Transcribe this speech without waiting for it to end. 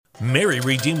Mary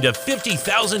redeemed a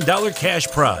 $50,000 cash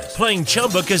prize playing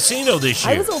Chumba Casino this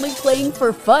year. I was only playing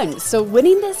for fun, so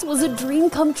winning this was a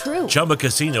dream come true. Chumba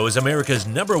Casino is America's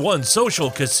 #1 social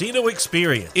casino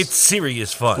experience. It's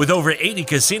serious fun. With over 80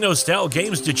 casino-style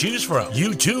games to choose from,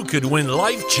 you too could win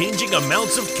life-changing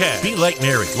amounts of cash. Be like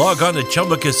Mary. Log on to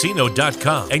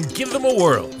ChumbaCasino.com and give them a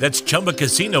whirl. That's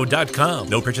ChumbaCasino.com.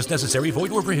 No purchase necessary.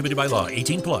 Void where prohibited by law.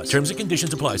 18 plus. Terms and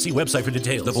conditions apply. See website for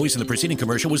details. The voice in the preceding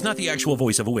commercial was not the actual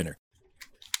voice of a winner.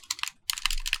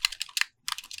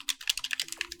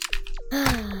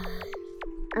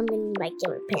 I'm in my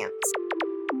gamer pants.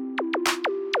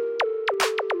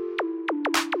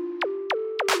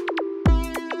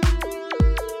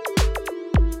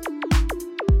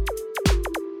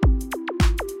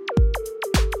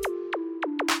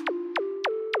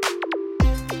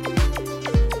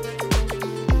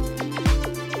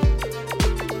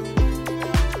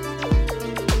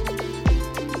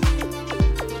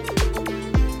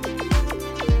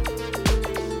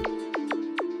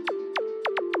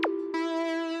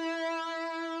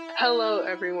 Hello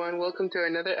everyone, welcome to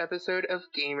another episode of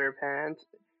Gamer Pants.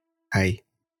 Hi.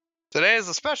 Today is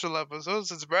a special episode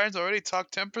since Brian's already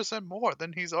talked 10% more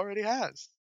than he's already has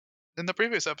in the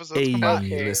previous episodes Hey, combined.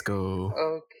 Okay. let's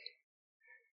go.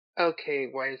 Okay,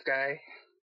 wise guy.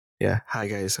 Yeah, hi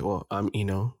guys. Well, I'm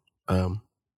Eno,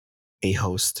 a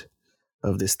host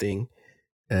of this thing,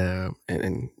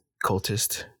 and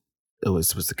cultist. It was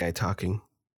the guy talking.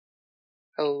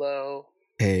 Hello.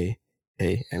 Hey,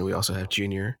 and we also have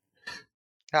Junior.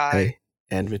 Hi, Hey,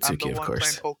 and I'm Mitsuki, the of one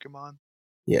course. playing Pokemon.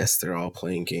 Yes, they're all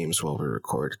playing games while we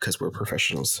record because we're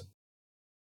professionals.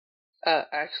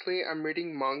 Actually, I'm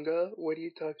reading manga. What are you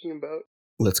talking about?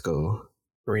 Let's go.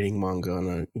 Reading manga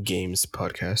on a games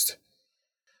podcast.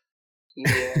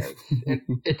 Yes, and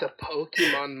it's a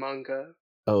Pokemon manga.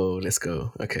 Oh, let's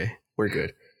go. Okay, we're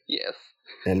good. Yes.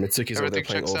 And Mitsuki's over there Everything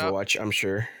playing checks out. Overwatch, I'm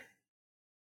sure.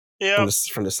 Yeah,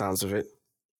 From the sounds of it.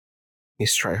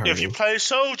 He's tryharding. if you play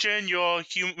Soldier in your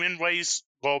human race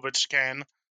robots can,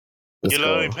 Let's you're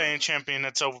literally go. playing a champion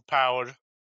that's overpowered.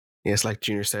 Yes, like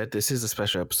Junior said, this is a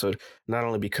special episode, not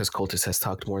only because Cultist has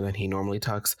talked more than he normally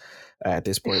talks at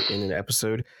this point in an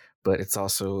episode, but it's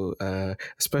also a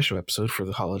special episode for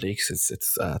the holiday because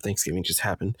it's Thanksgiving just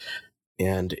happened,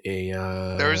 and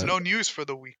There is no news for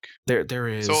the week. there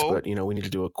is, So- but we need to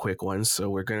do a quick one,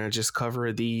 so we're gonna just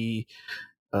cover the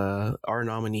our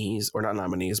nominees, or not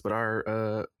nominees, but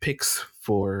our picks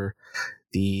for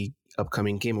the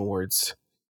upcoming Game Awards.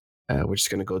 We're just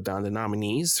going to go down the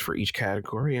nominees for each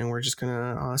category, and we're just going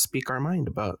to speak our mind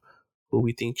about who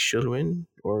we think should win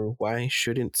or why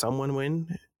shouldn't someone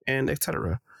win, and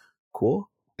etc. Cool?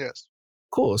 Yes.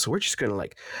 Cool. So we're just going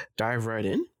to dive right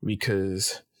in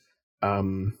because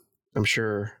I'm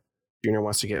sure Junior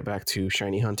wants to get back to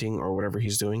shiny hunting or whatever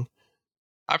he's doing.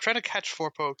 I'm trying to catch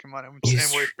 4 Pokemon and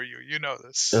He's- wait for you. You know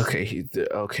this. Okay.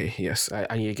 Okay. Yes.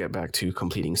 I need to get back to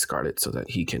completing Scarlet so that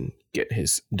he can get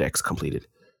his decks completed.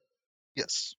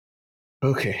 Yes.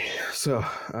 Okay, so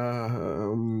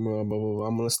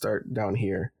I'm gonna start down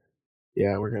here.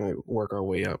 Yeah, we're gonna work our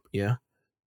way up. Yeah.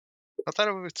 I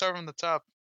thought we would start from the top.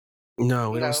 No,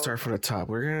 we No. don't start from the top.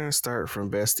 We're gonna start from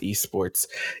best esports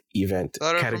event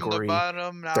Started from the category.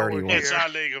 bottom, now 31. we're It's here.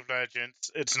 not League of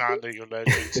Legends. It's not League of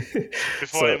Legends.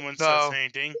 Before so, anyone says No.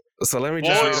 anything, so let me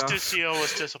just read Worlds off. this year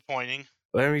was disappointing.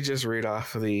 Let me just read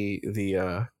off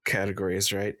the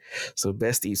categories, right? So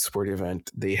best esport event,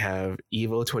 they have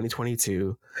Evo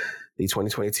 2022, the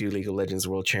 2022 League of Legends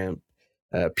World Champ,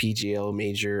 PGL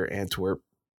Major Antwerp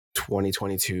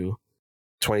 2022,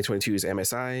 2022 is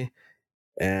MSI,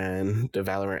 and the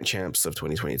Valorant Champs of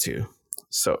 2022.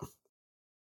 So,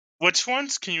 Which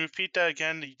ones? Can you repeat that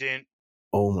again? You didn't.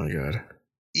 oh my god.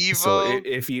 Evo. So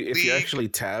if you League. actually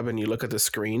tab and you look at the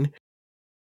screen,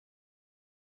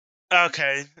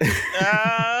 Okay.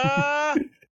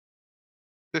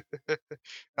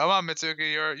 Come on,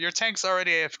 Mitsuki. Your tank's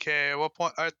already AFK. At what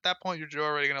point? At that point, you're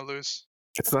already gonna lose.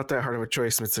 it's not that hard of a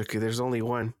choice, Mitsuki. There's only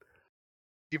one.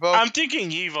 Evo. I'm thinking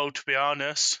Evo, to be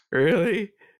honest.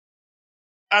 Really?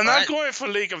 I'm not Alright. going for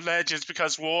League of Legends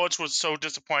because Worlds was so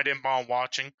disappointing upon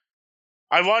watching.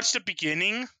 I watched the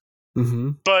beginning,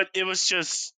 Mm-hmm. but it was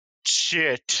just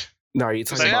shit. Now, are you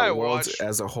talking Yeah, I about Worlds watched-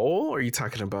 as a whole, or are you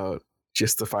talking about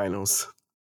just the finals?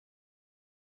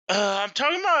 I'm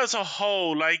talking about as a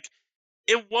whole. Like,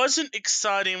 it wasn't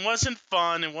exciting, it wasn't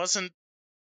fun, it wasn't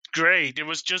great. It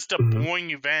was just a Mhm.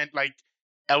 boring event like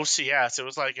LCS. It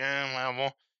was like,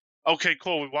 well, okay,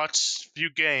 cool. We watched a few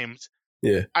games.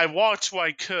 Yeah. I watched what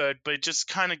I could, but it just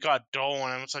kind of got dull,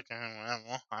 and I was like,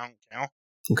 well, I don't care.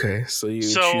 Okay, so you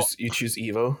So- choose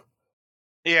Evo.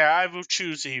 Yeah, I will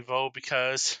choose Evo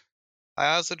because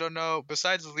I also don't know.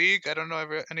 Besides League, I don't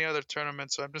know any other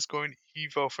tournament, so I'm just going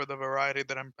Evo for the variety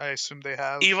that I assume they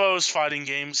have. Evo's fighting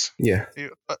games. Yeah.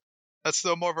 That's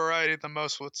still more variety than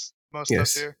most stuff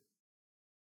Yes. here.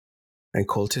 And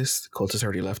Cultist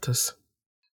already left us.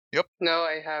 No,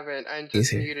 I haven't. I'm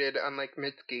just Easy. muted, unlike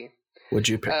Mitsuki. What'd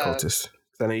you pick, Cultist?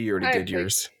 'Cause I know you already I did picked-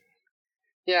 yours.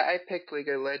 Yeah, I picked League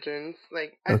of Legends.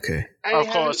 Okay. Of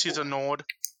course, he's a Nord.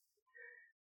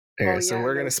 Alright, so yeah,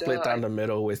 we're no gonna split duh. down the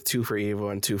middle with 2 for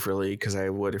Evo and 2 for League because I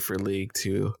would for League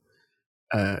too.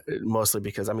 Mostly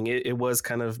because I mean it was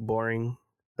kind of boring.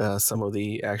 Some of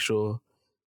the actual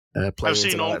I've play-ins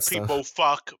seen and all old that people stuff.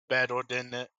 fuck better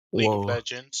than League Whoa. of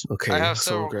Legends. Okay, I have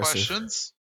so several aggressive.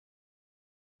 questions.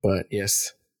 But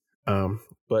yes,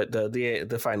 but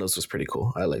the finals was pretty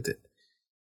cool. I liked it.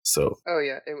 So Oh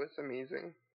yeah, it was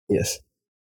amazing. yes.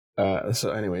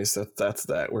 So anyways, that's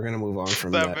that. We're gonna move on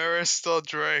from That that. Maris still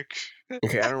Drake.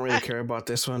 Okay, I don't really care about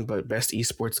this one, but best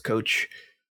esports coach.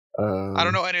 I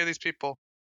don't know any of these people.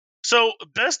 So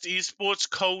best esports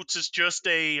coach is just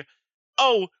we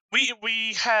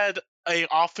had a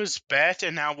office bet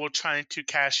and now we're trying to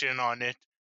cash in on it.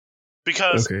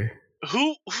 Because Okay.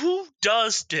 who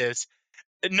does this?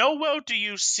 Nowhere do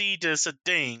you see this a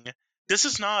thing. This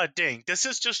is not a thing. This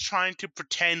is just trying to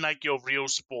pretend like you're real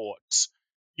sports.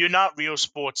 You're not real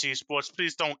sports esports.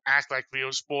 Please don't act like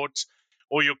real sports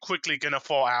or you're quickly gonna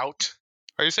fall out.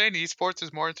 Are you saying esports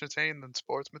is more entertaining than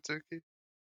sports, Mitsuki?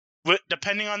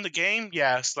 Depending on the game,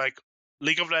 yes. Like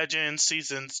League of Legends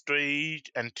seasons 3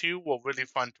 and 2 were really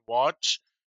fun to watch.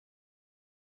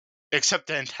 Except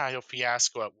the entire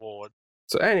fiasco at Ward.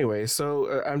 So anyway,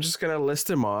 I'm just gonna list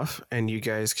them off, and you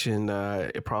guys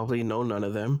can probably know none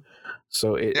of them.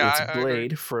 So it's I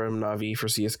Blade from Navi for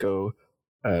CS:GO.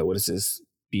 What is this?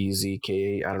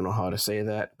 BZK? I don't know how to say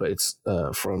that, but it's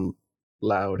from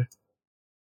Loud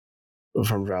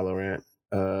from Valorant.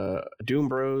 Doom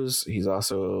Bros. He's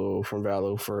also from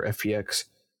Valo for FPX.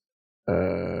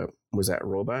 Was that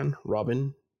Robin?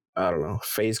 I don't know.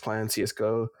 FaZe Clan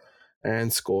CS:GO,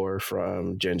 and Score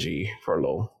from Genji for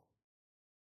LoL.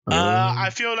 I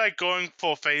feel like going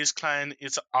for FaZe Clan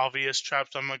is an obvious trap,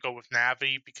 so I'm gonna go with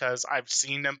Navi because I've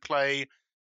seen them play.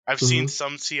 I've seen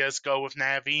some CS:GO with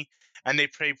Navi, and they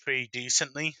play pretty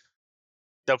decently.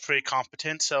 They're pretty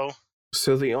competent, so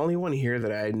the only one here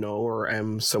that I know or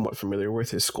am somewhat familiar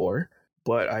with is Score,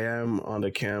 but I am on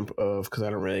the camp of because I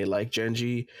don't really like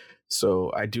Genji,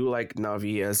 so I do like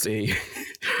Navi as a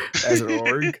as an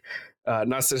org. Not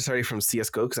necessarily from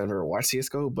CS:GO because I've never watched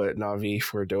CS:GO, but Navi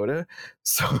for Dota.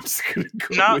 So I'm just gonna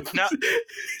go with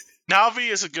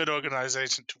Navi is a good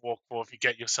organization to work for if you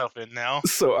get yourself in now.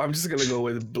 So I'm just gonna go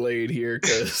with Blade here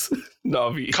because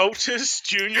Navi. Cultist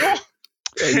Junior.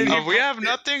 We have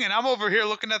nothing, and I'm over here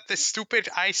looking at this stupid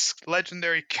ice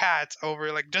legendary cat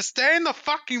over like just stay in the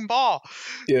fucking ball.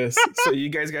 Yes. So you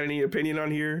guys got any opinion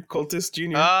on here, Cultist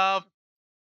Junior?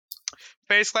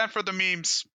 FaZe Clan for the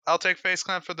memes. I'll take FaZe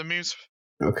Clan for the memes.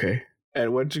 Okay.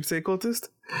 And what did you say, Cultist?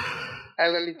 I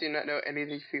literally do not know any of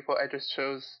these people. I just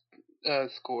chose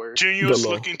Score. Junior's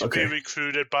looking to be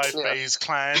recruited by FaZe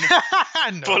Clan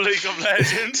for League of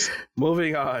Legends.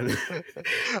 Moving on.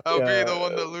 I'll be the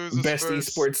one that loses best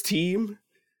first. esports team.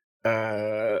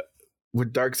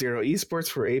 With Dark Zero Esports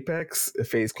for Apex,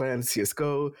 FaZe Clan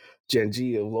CS:GO,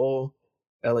 Genji of LoL,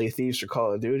 LA Thieves for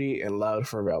Call of Duty, and Loud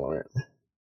for Valorant.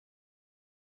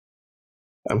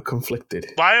 I'm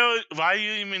conflicted. Why are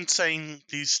you even saying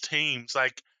these teams?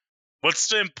 Like, what's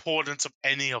the importance of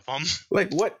any of them?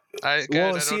 Like what? I don't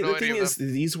know the thing is,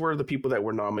 these were the people that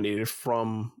were nominated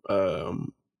from.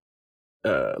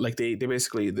 Like they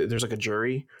basically there's like a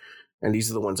jury, and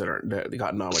these are the ones that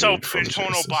got nominated. So from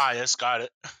internal bias, got it.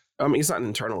 I mean, it's not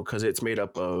internal because it's made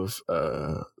up of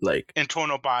like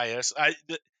internal bias. Let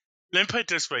me put it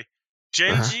this way: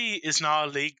 Genji is not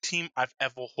a league team I've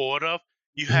ever heard of.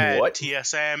 You had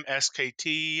TSM,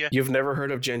 SKT. You've never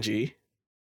heard of Genji?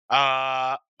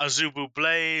 Azubu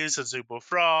Blaze, Azubu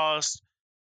Frost.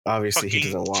 Obviously, he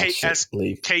doesn't watch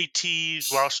League. KT,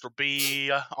 Roster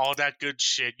B, all that good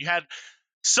shit. You had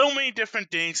so many different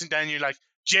things, and then you're like,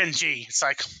 Genji. It's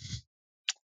like,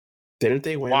 didn't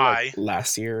they win like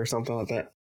last year or something like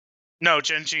that? No,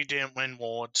 Genji didn't win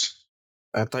awards.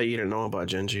 I thought you didn't know about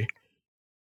Genji.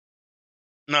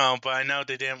 No, but I know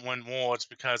they didn't win awards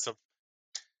because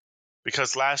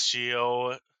last year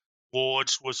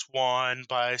awards was won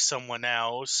by someone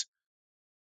else.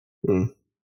 Okay.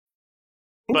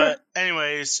 But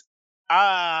anyways,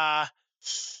 honestly,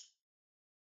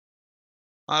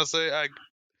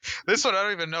 this one I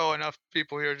don't even know enough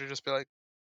people here to just be like,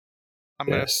 I'm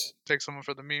gonna take someone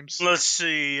for the memes. Let's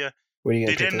see. What are you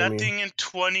They gonna pick did for the meme? nothing in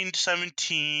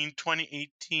 2017,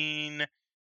 2018.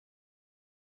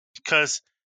 Because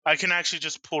I can actually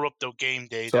just pull up the game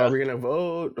data. So are we gonna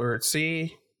vote or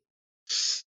see?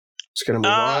 Just gonna move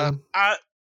on.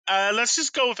 Let's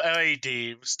just go with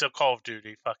LAD. Still Call of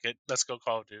Duty. Fuck it. Let's go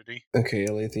Call of Duty. Okay,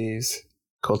 LA Thieves.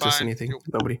 Cultists, Fine. anything?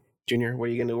 Nobody. Junior, what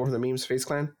are you gonna do over the memes, Face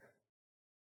Clan?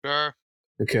 Sure.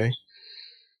 Okay.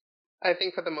 I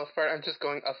think for the most part, I'm just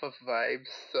going off of vibes,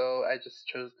 so I just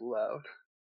chose loud.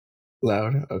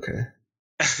 Loud. Okay.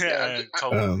 Yeah,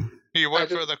 You went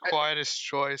for just- the quietest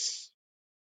choice.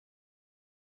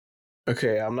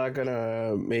 Okay, I'm not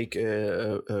gonna make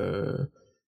a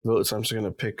vote, so I'm just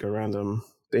gonna pick a random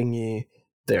thingy.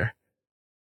 There.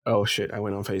 Oh shit! I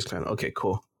went on Face Clan. Okay,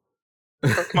 cool.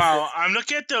 Wow, I'm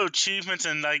looking at the achievements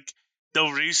and like the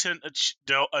recent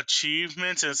the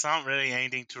achievements. And it's not really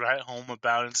anything to write home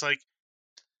about. It's like,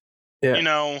 Yeah. you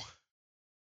know,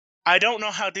 I don't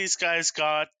know how these guys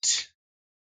got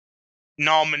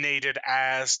nominated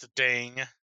as the thing.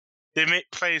 They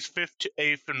placed 5th to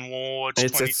 8th in awards.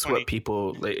 It's what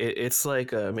people like. It's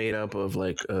like made up of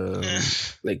like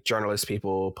journalist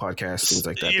people, podcasts, things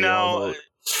like that. You They all know. vote.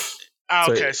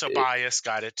 Okay, So so bias,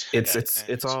 got it.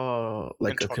 It's all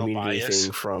like a internal community bias.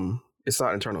 thing from. It's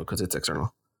not internal because it's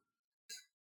external.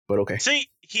 But okay. See,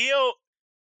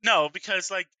 no, because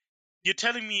like you're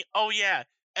telling me, oh yeah,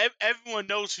 everyone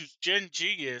knows who Gen G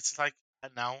is. It's like,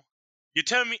 no, you're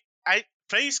telling me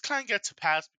FaZe Clan gets a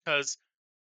pass because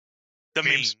the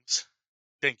memes.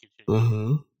 Thank you, Gen G.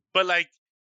 Mm-hmm. But like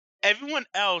everyone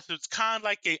else, it's kind of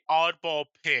like an oddball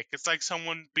pick. It's like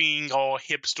someone being all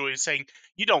hipster and saying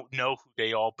you don't know who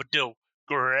they are, but they're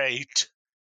great.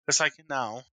 It's like,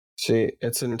 no. See,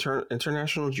 it's an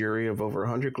international jury of over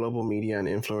 100 global media and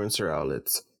influencer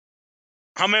outlets.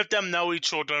 How many of them know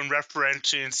each other and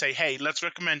reference it and say, hey, let's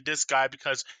recommend this guy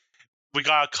because we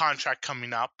got a contract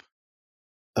coming up?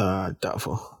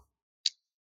 Doubtful.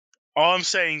 All I'm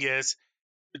saying is,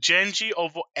 Gen G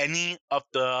over any of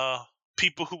the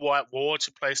people who were at Worlds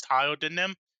who placed higher than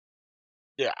them?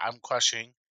 Yeah, I'm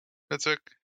questioning. Moving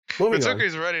on.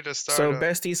 Mitsuki's ready to start. So,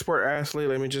 best esport athlete,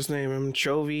 let me just name him.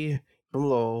 Chovy from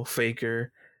LoL,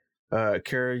 Faker,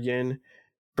 Kerrigan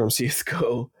from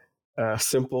CSGO,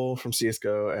 Simple from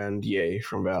CSGO, and Ye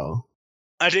from Val.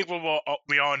 I think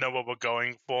we all know what we're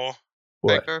going for.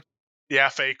 What? Faker. Yeah,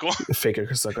 Faker. Faker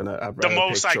could suck on that. The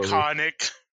most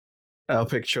iconic. I'll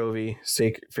pick Chovy.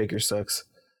 Faker sucks.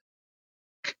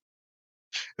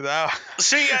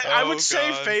 See, I would say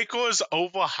God. Faker is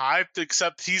overhyped,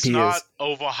 except he's He not is.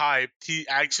 overhyped. He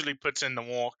actually puts in the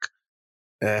work.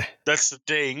 Eh, That's the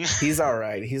thing. he's all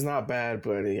right. He's not bad,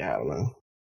 but yeah, I don't know.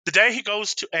 The day he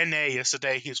goes to NA is the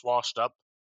day he's washed up.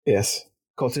 Yes,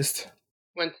 Cultist.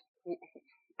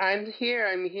 I'm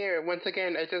here. Once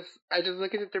again, I just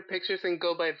look at their pictures and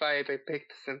go by vibe. I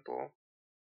picked Simple.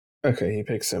 Okay, he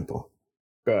picked Simple.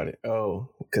 Got it. Oh,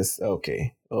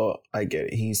 okay. Oh, I get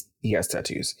it. He has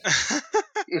tattoos.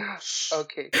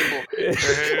 Okay, cool.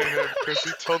 Because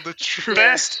he told the truth.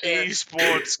 Best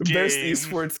esports game. Best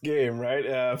esports game,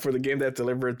 right? For the game that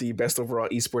delivered the best overall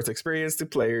esports experience to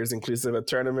players, inclusive of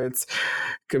tournaments,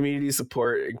 community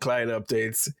support, and client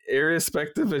updates,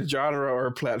 irrespective of genre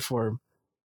or platform.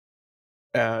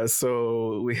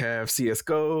 So we have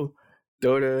CSGO,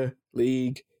 Dota,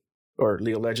 League, or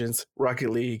League of Legends, Rocket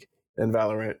League, and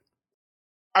Valorant.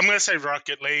 I'm gonna say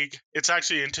Rocket League. It's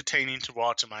actually entertaining to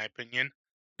watch, in my opinion.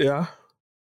 Yeah,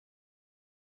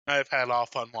 I've had a lot of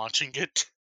fun watching it.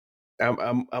 I'm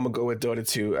gonna go with Dota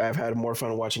 2. I've had more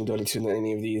fun watching Dota 2 than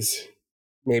any of these.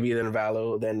 Maybe then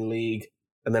Valo, then League,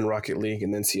 and then Rocket League,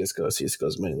 and then CSGO.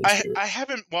 CSGO's my least favorite. I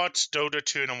haven't watched Dota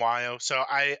 2 in a while, so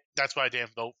that's why I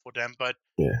didn't vote for them. But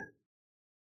Yeah,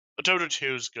 Dota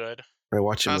 2 is good. I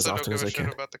watch them I as also don't often give as a I shit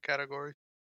can. about the category.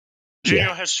 Junior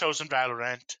Yeah. has chosen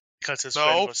Valorant because his friend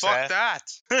No, was fuck there. that.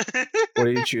 What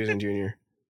are you choosing, Junior?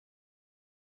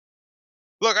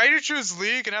 Look, I either choose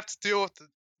League and have to deal with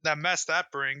that mess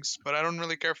that brings, but I don't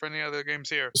really care for any other games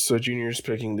here. So Junior's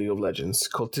picking League of Legends.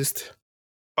 Cultist?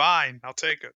 Fine, I'll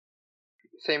take it.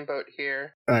 Same boat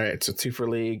here. Alright, so 2 for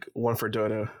League, 1 for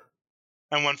Dota,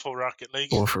 And one for Rocket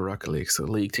League. 1 for Rocket League. So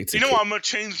League takes You know what? I'm gonna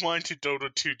change mine to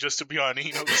Dota 2 just to be on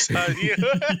Eno's side here.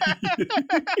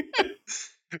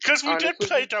 Because we did Honestly-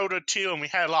 play Dota 2 and we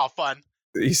had a lot of fun.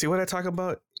 You see what I talk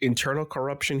about? Internal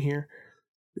corruption here?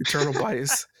 Internal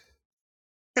bias?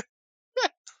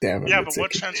 Damn, Yeah, but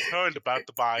what's transparent about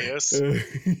the bias?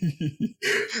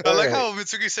 I like how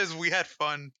Mitsuki says we had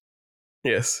fun.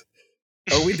 Yes.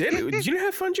 Oh, we did? Did you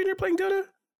have fun, Junior, playing Dota?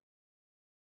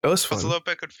 It was I was a fun. little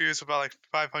bit confused about like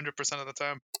 500% of the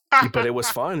time. But it was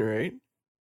fun, right?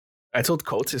 I told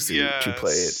Cultist to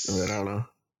play it, Yes. but I don't know.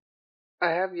 I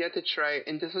have yet to try it,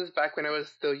 and this was back when I was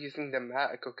still using the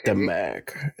Mac, okay? The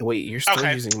Mac. Wait, you're still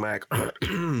Okay. using Mac? No.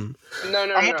 I'm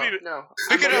gonna be- No.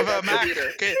 Speaking I'm on of a Mac, computer.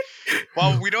 okay.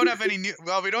 We don't have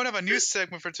a news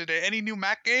segment for today. Any new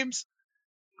Mac games?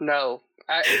 No.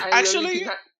 I Actually- really do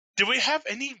not. Do we have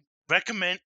any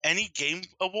game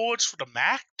awards for the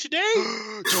Mac today?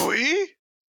 Do we?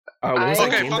 What was that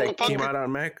Okay, game fuck- that fuck came it. out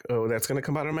on Mac? Oh, that's gonna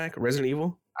come out on Mac? Resident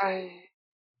Evil?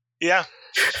 Yeah.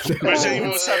 Resident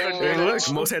Evil 7 Hey, Village.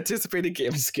 look, most anticipated game.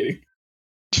 I'm just kidding.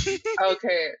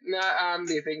 Okay, no, I'm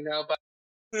leaving now, but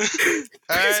All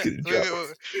right. gonna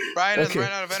drop. Ryan has Okay.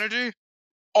 run out of energy.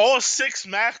 All 6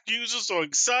 Mac users are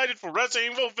excited for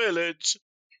Resident Evil Village.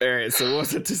 All right, so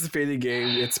most anticipated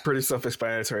game. It's pretty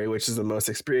self-explanatory, which is the most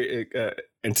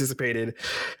anticipated.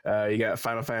 You got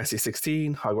Final Fantasy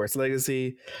 16, Hogwarts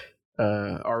Legacy,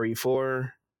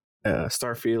 RE4,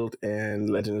 Starfield, and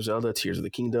Legend of Zelda: Tears of the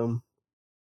Kingdom.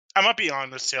 I'm gonna be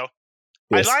honest here.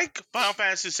 Yes. I like Final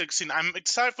Fantasy 16. I'm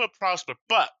excited for Prospect,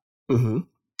 but Mm-hmm.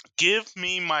 give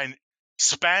me my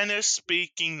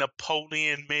Spanish-speaking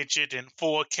Napoleon midget in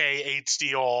 4K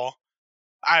HDR.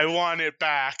 I want it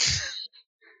back.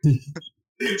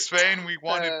 Spain, we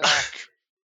want it back.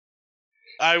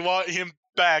 I want him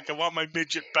back. I want my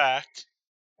midget back.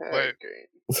 Wait. great.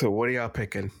 So, what are y'all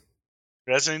picking?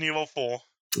 Resident Evil 4.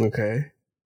 Okay.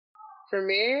 For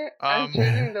me, I'm Um,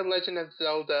 choosing The Legend of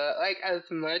Zelda. Like, as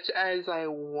much as I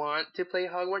want to play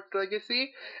Hogwarts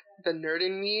Legacy, the nerd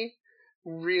in me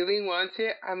really wants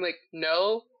it. I'm like,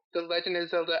 no, The Legend of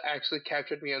Zelda actually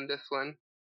captured me on this one.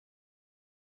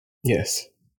 Yes.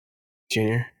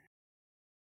 Junior.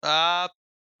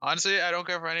 Honestly, I don't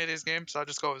care for any of these games, so I'll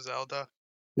just go with Zelda.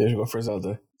 Let's go for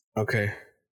Zelda. Okay.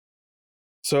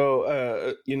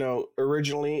 So,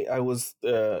 originally I was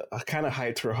kind of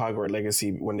hyped for Hogwarts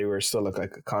Legacy when they were still like a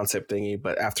concept thingy,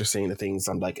 but after seeing the things,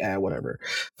 I'm like, whatever.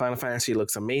 Final Fantasy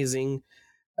looks amazing,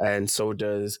 and so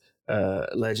does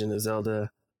Legend of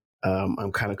Zelda.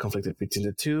 I'm kind of conflicted between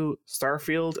the two.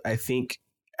 Starfield, I think,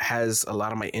 has a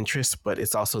lot of my interest, but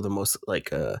it's also the most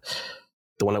the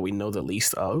one that we know the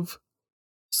least of.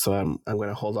 So I'm going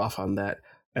to hold off on that,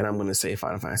 and I'm going to say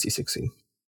Final Fantasy 16.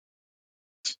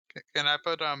 Can I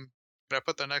put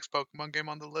the next Pokemon game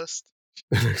on the list?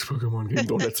 The next Pokemon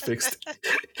game, that's fixed.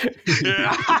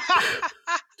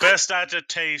 Best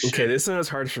adaptation. Okay, this one is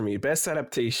hard for me. Best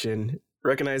adaptation,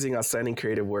 recognizing outstanding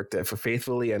creative work that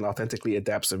faithfully and authentically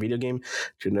adapts a video game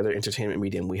to another entertainment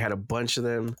medium. We had a bunch of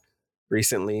them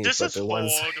recently, This but is the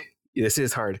ones hard. this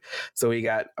is hard. So we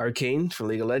got Arcane from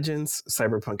League of Legends,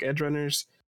 Cyberpunk Edgerunners,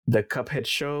 The Cuphead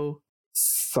Show,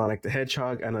 Sonic the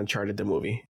Hedgehog, and Uncharted the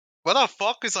movie. What the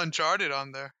fuck is Uncharted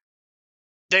on there?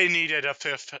 They needed a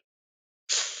 5th.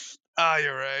 Ah,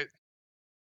 you're right.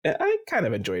 Yeah, I kind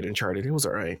of enjoyed Uncharted. It was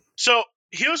all right. So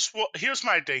here's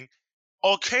my thing.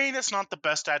 Arcane is not the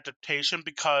best adaptation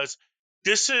because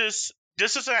this is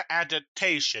an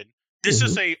adaptation. This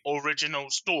is a original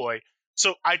story.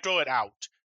 So I throw it out.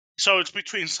 So it's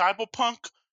between Cyberpunk,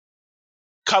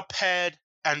 Cuphead,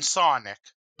 and Sonic.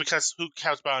 Because who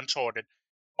cares about Uncharted?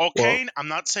 Arcane, I'm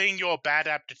not saying you're a bad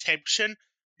adaptation.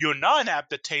 You're not an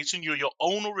adaptation. You're your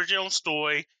own original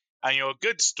story, and you're a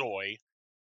good story.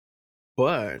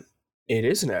 But it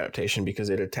is an adaptation because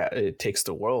it takes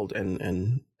the world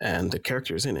and the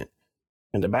characters in it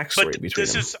and the backstory But between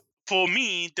this them. is, for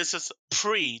me, this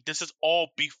is all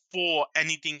before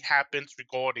anything happens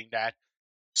regarding that.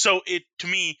 So to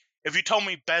me, if you told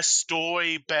me best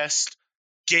story, best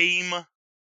game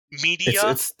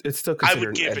media, It's still I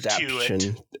would considered give an it to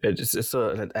adaptation. It's still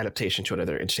an adaptation to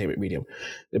another entertainment medium.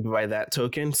 By that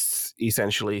token,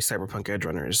 essentially, Cyberpunk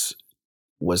Edgerunners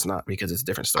was not because it's a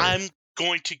different story. I'm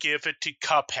going to give it to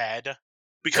Cuphead.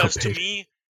 Because to Cuphead. me,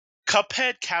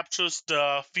 Cuphead captures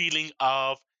the feeling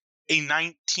of a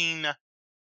 1950s,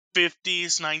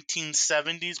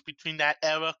 1970s, between that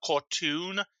era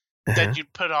cartoon that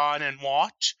you'd put on and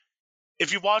watch.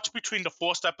 If you watch between the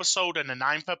 4th episode and the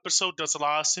 9th episode, there's a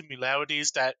lot of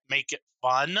similarities that make it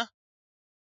fun.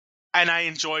 And I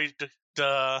enjoyed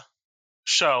the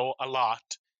show a lot.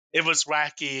 It was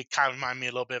wacky. It kind of reminded me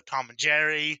a little bit of Tom and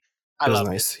Jerry. I It was love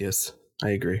nice. Yes, I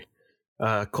agree.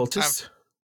 Cultist.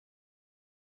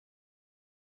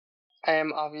 I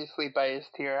am obviously biased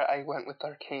here. I went with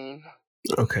Arcane.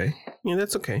 Okay, yeah,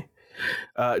 that's okay.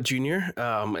 Junior,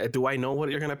 do I know what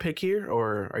you're gonna pick here,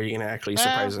 or are you gonna actually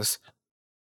surprise us?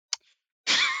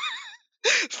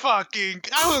 Fucking,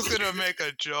 I was gonna make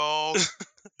a joke.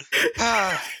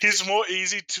 He's more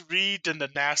easy to read than the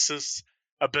NASA's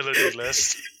ability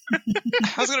list.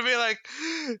 I was gonna be like,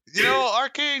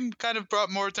 Arcane kind of brought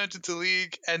more attention to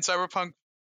League, and Cyberpunk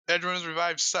Edgerunners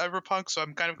revived Cyberpunk, so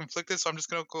I'm kind of conflicted. So I'm just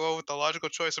gonna go with the logical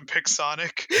choice and pick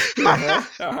Sonic.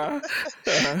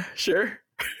 Sure.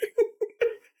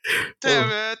 Damn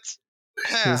Well, it!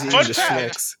 He's eating Fun the fact.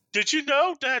 snacks. Did you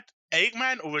know that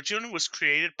Eggman originally was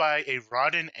created by a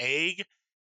rotten egg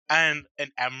and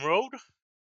an emerald?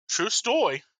 True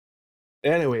story.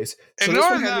 Anyways, so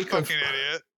Ignoring that fucking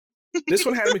idiot. This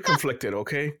one had me conflicted,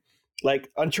 okay? Like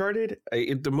Uncharted,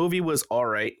 the movie was all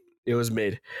right. It was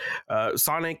mid.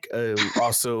 Sonic,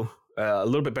 also a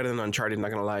little bit better than Uncharted, not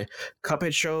gonna lie.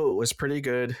 Cuphead Show was pretty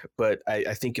good, but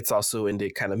I think it's also in the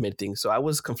kind of mid thing. So I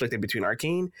was conflicted between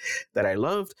Arcane, that I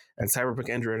loved, and Cyberpunk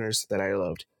Edgerunners, that I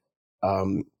loved.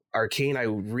 Arcane, I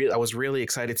was really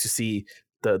excited to see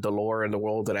the lore and the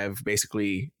world that I've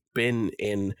basically been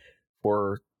in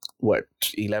for what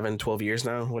 11, 12 years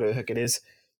now, what the heck it is,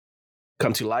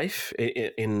 come to life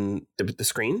in the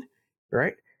screen,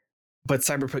 right? But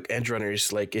Cyberpunk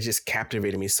Edgerunners, like, it just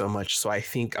captivated me so much. So I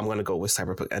think I'm gonna go with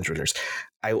Cyberpunk Edgerunners.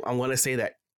 I want to say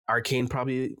that Arcane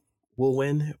probably will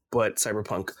win, but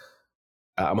Cyberpunk,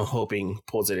 I'm hoping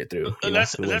pulls it through.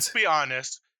 Let's be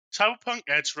honest. Cyberpunk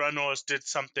Edgerunners did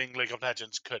something League of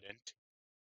Legends couldn't.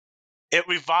 It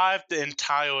revived the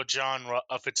entire genre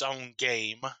of its own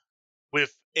game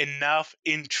with enough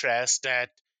interest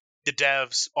that the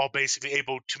devs are basically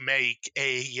able to make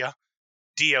a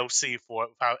DLC for it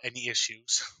without any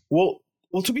issues. Well,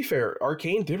 to be fair,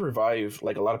 Arcane did revive.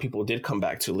 Like, a lot of people did come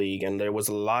back to League, and there was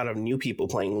a lot of new people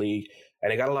playing League,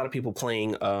 and it got a lot of people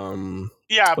playing.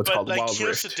 Yeah, what's but called like, Wild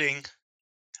here's Rift. the thing: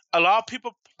 a lot of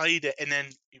people played it and then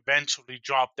eventually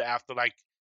dropped it after like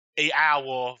an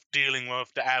hour of dealing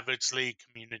with the average League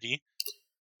community.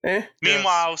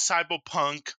 Meanwhile,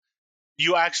 Cyberpunk,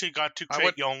 you actually got to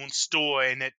create your own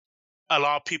story, and a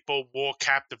lot of people were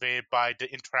captivated by the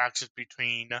interactions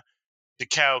between the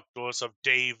characters of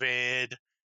David.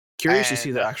 Curious to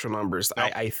see the actual numbers.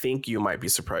 I think you might be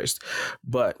surprised,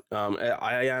 but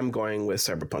I am going with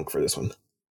Cyberpunk for this one.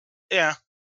 Yeah.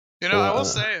 I will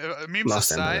say, memes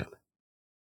aside,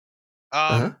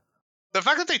 the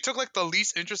fact that they took like the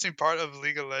least interesting part of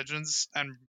League of Legends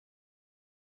and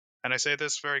I say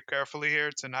this very carefully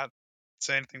here to not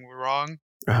say anything wrong.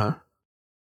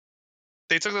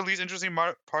 They took the least interesting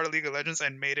part of League of Legends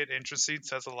and made it interesting.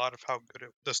 Says a lot of how good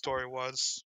the story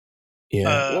was. Yeah,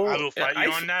 I will fight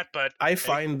you on that, but I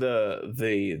find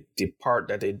the part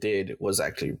that they did was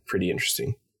actually pretty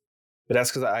interesting. But that's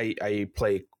because I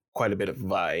play quite a bit of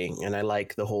Vi, and I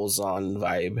like the whole Zon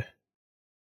vibe.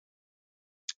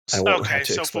 Okay,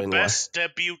 so for best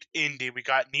debut indie, we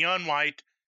got Neon White,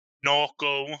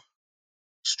 Norco,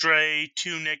 Stray,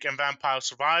 Tunic, and Vampire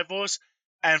Survivors.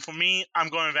 And for me, I'm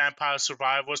going Vampire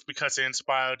Survivors because it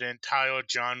inspired the entire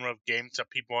genre of games that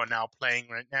people are now playing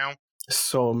right now.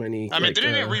 So many. I mean,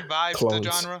 didn't it revive clones.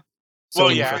 the genre? So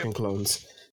many fucking clones.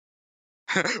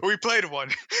 We played one.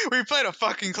 We played a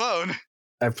fucking clone.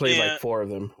 I've played like 4 of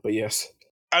them, but yes.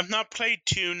 I've not played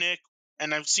Tunic,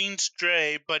 and I've seen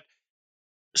Stray, but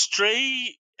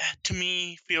Stray to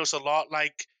me feels a lot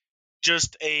like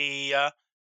just a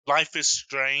Life is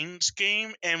Strange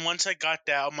game, and once I got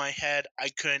that out of my head, I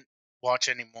couldn't watch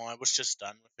anymore. I was just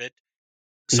done with it.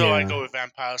 So I go with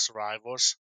Vampire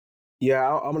Survivors. Yeah,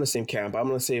 I'm in the same camp. I'm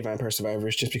going to say Vampire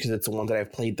Survivors just because it's the one that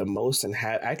I've played the most and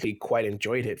had actually quite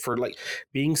enjoyed it for like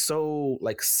being so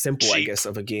like simple, cheap. I guess,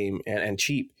 of a game and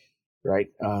cheap, right?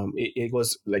 It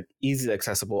was like easily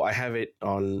accessible. I have it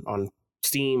on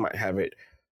Steam. I have it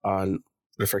on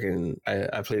the freaking.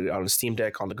 I played it on Steam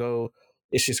Deck on the go.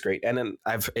 It's just great, and then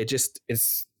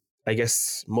it's I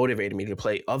guess motivated me to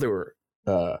play other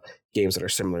games that are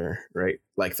similar, right,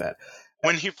 like that.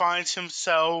 When he finds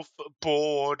himself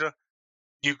bored,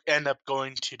 you end up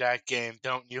going to that game,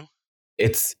 don't you?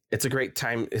 It's a great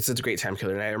time. It's a great time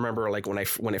killer. And I remember like when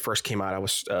it first came out, I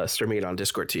was streaming it on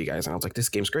Discord to you guys, and I was like, "This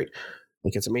game's great!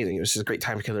 Like, it's amazing." It was just a great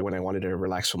time killer when I wanted to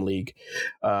relax from League.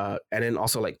 And then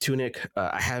also like Tunic,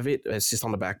 I have it. It's just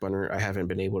on the back burner. I haven't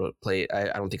been able to play it.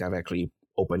 I don't think I've actually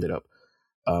opened it up.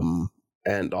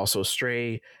 And also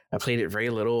Stray, I played it very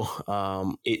little.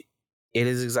 It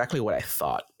is exactly what I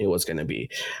thought it was going to be.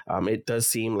 It does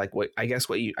seem like I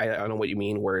don't know what you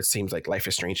mean, where it seems like Life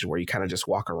is Strange, where you kind of just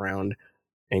walk around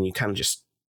and you kind of just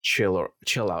chill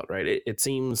out, right? It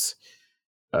seems,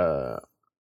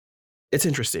 it's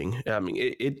interesting. I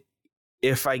mean,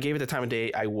 if I gave it the time of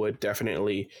day, I would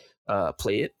definitely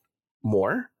play it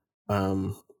more,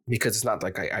 because it's not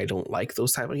like I don't like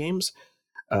those type of games.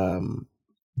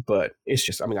 But it's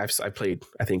just, I mean, I've played,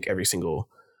 I think, every single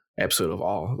episode of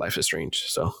all Life is Strange.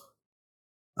 So,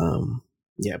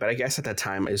 yeah, but I guess at that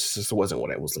time, it just wasn't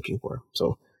what I was looking for.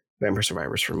 So, Vampire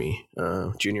Survivors for me.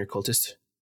 Junior Cultist.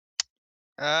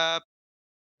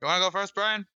 You want to go first,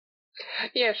 Brian?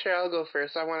 Yeah, sure, I'll go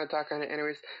first. I want to talk on it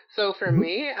anyways. So for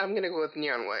me, I'm gonna go with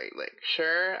Neon White. Like,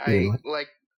 sure,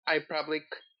 I probably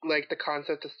like the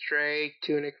concept of Stray.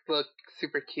 Tunic look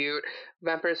super cute.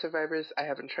 Vampire Survivors, I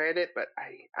haven't tried it, but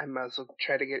I might as well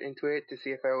try to get into it to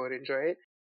see if I would enjoy it.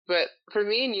 But for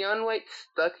me, Neon White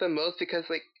stuck the most because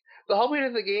like the whole point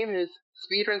of the game is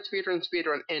speedrun, speedrun,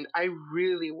 speedrun, and I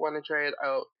really want to try it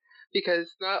out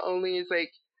because not only is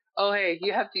like, oh hey,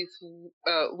 you have these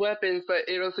weapons, but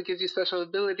it also gives you special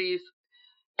abilities.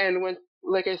 And when,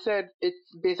 like I said, it's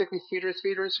basically speedrun,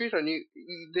 speedrun, speedrun.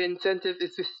 The incentive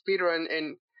is to speedrun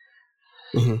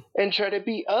and try to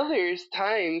beat others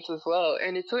times as well.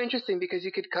 And it's so interesting because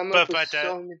you could come up with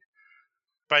so many.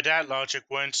 By that logic,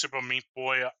 wouldn't Super Meat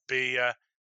Boy be, up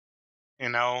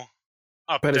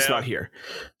but there? It's not here.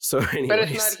 So anyways. But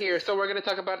it's not here. So we're gonna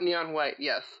talk about Neon White.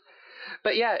 Yes.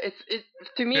 But yeah, it's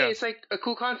to me it's like a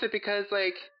cool concept because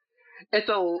like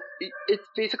it's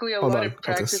basically a lot of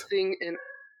practicing and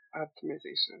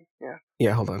optimization. Yeah.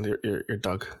 Yeah, hold on. Your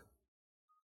dog.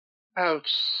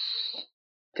 Ouch.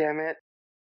 Damn it.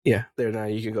 Yeah, there now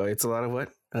you can go. It's a lot of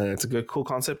what? It's a good cool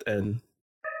concept and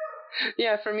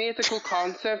yeah, for me it's a cool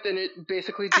concept and it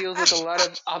basically deals with a lot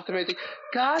of optimizing.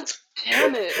 God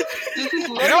damn it! This is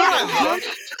you know what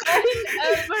I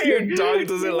love? Your dog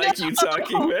doesn't like you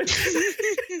talking, man.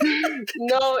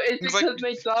 No, it's because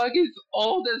my dog is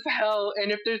old as hell, and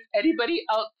if there's anybody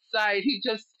outside, he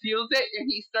just feels it and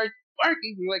he starts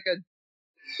barking like a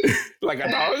like a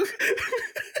dog.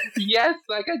 Yes,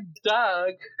 like a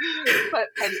dog, but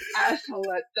an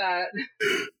asshole at that.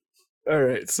 All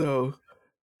right, so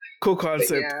cool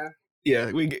concept.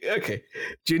 Yeah, okay,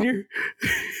 Junior.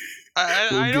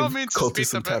 I don't mean to Cultist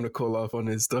some time to cool off on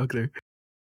his dog there.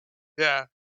 Yeah,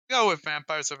 go with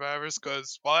Vampire Survivors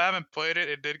because while I haven't played it,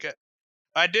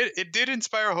 it did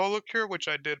inspire Holocure, which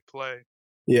I did play.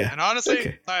 Yeah, and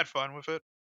honestly, I had fun with it.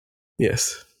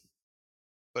 Yes.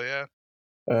 So yeah.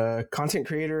 Content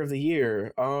creator of the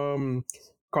year,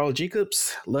 Carl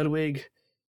Jacobs, Ludwig.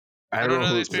 I don't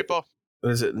know these people.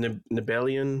 What is it?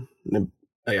 Nibelian?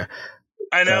 Yeah.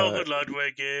 I know who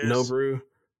Ludwig is. Nobru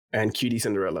and Cutie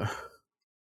Cinderella.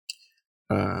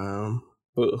 Who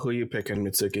are you picking,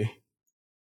 Mitsuki?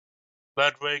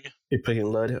 Ludwig. You're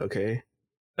picking Lud? Okay.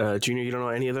 Junior, you don't know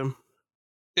any of them?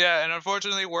 Yeah, and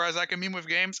unfortunately, whereas I can meme with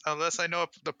games, unless I know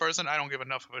the person, I don't give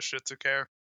enough of a shit to care.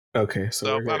 Okay,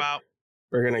 so I'm out.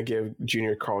 We're gonna give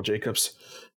Junior Carl Jacobs,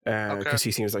 because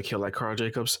he seems like he'll like Carl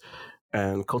Jacobs.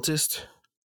 And Cultist?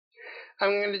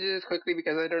 I'm gonna do this quickly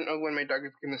because I don't know when my dog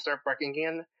is gonna start barking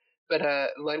again. But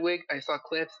Ludwig, I saw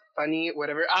clips, funny,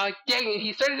 whatever. Ah, dang it,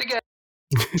 he started again.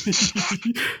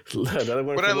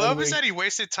 What I love is that he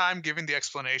wasted time giving the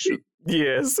explanation.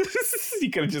 Yes, he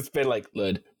could have just been like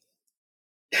Lud.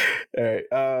 All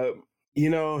right, you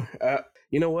know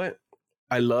what?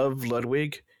 I love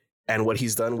Ludwig and what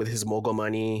he's done with his Mogul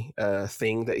Money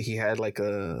thing that he had, like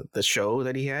the show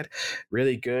that he had,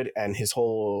 really good, and his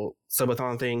whole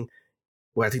subathon thing.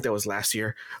 Well, I think that was last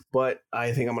year, but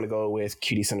I think I'm gonna go with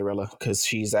Cutie Cinderella because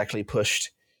she's actually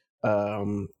pushed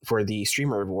for the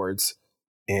streamer awards,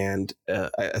 and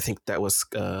I think that was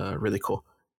really cool.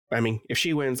 I mean, if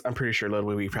she wins, I'm pretty sure Lud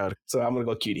will be proud. So I'm gonna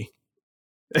go Cutie.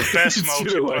 Best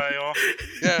multiplayer.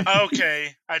 Yeah.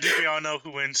 Okay, I think we all know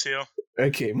who wins here.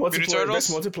 Okay, multiplayer, best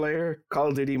multiplayer: Call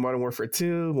of Duty Modern Warfare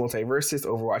 2, Multiversus,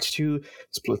 Overwatch 2,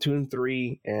 Splatoon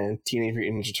 3, and Teenage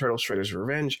Mutant Ninja Turtles: Shredder's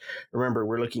Revenge. Remember,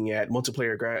 we're looking at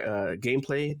multiplayer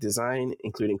gameplay, design,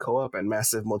 including co-op and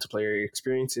massive multiplayer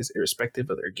experiences, irrespective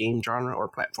of their game genre or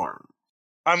platform.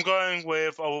 I'm going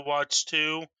with Overwatch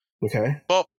 2. Okay.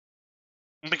 Well,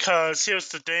 because here's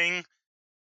the thing.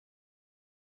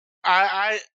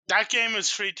 That game is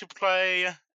free to play,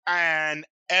 and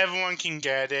everyone can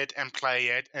get it and play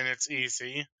it, and it's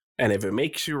easy. And if it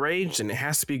makes you rage, then it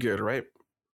has to be good, right?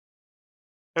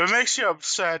 If it makes you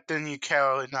upset, then you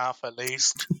care enough, at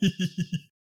least.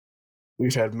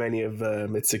 We've had many of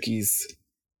Mitsuki's.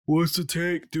 What's the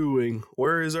tank doing?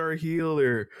 Where is our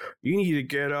healer? You need to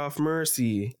get off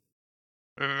Mercy.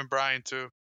 And Brian, too.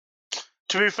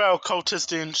 To be fair, Cultist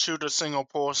didn't shoot a single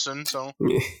person, so...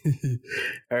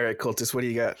 All right, Cultist, what do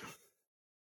you got?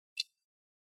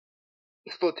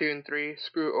 Splatoon 3,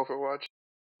 screw Overwatch.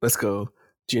 Let's go.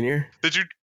 Junior? Did you...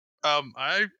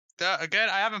 I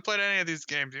haven't played any of these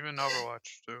games, even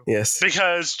Overwatch, too. Yes.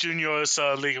 Because Junior is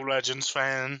a League of Legends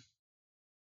fan.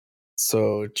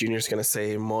 So, Junior's gonna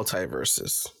say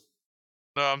Multiversus.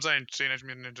 No, I'm saying Teenage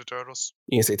Mutant Ninja Turtles.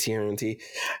 You can say TMNT.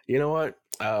 You know what?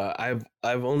 I've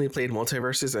only played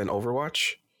Multiversus and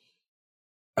Overwatch.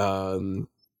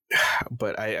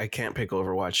 But I can't pick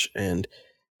Overwatch, and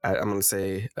I'm going to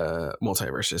say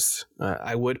Multiverses.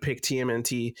 I would pick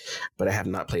TMNT, but I have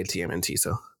not played TMNT,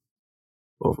 so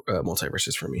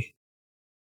Multiverses for me.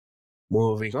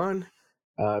 Moving on.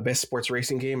 Best sports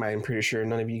racing game. I'm pretty sure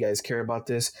none of you guys care about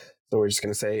this, so we're just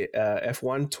going to say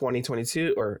F1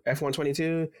 2022 or F1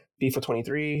 22, FIFA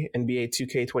 23, NBA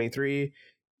 2K 23,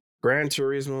 Gran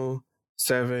Turismo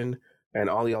 7, and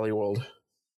Ollie Ollie World.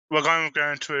 We're going with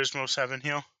Gran Turismo 7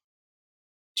 here.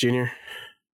 Junior?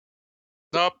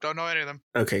 Nope, don't know any of them.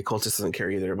 Okay, Cultist doesn't care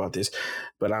either about this,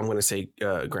 but I'm going to say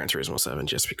Gran Turismo 7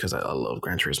 just because I love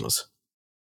Gran Turismos.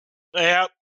 Yep.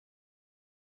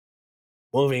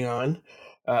 Moving on.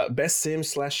 Best sim /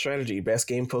 strategy. Best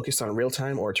game focused on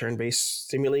real-time or turn-based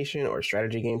simulation or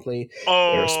strategy gameplay,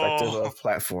 irrespective of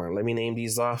platform. Let me name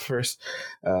these off first.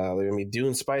 They're going to be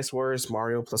Dune Spice Wars,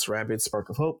 Mario plus Rabbids Spark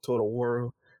of Hope, Total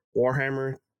War,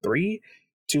 Warhammer 3,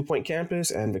 2 Point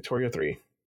Campus, and Victoria 3.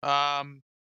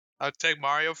 I'd take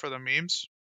Mario for the memes.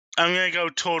 I'm going to go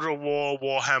Total War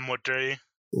Warhammer 3.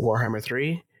 Warhammer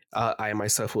 3. I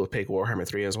myself will pick Warhammer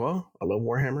 3 as well. I love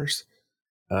Warhammers.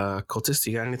 Cultist,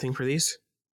 you got anything for these?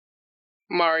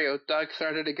 Mario, Doug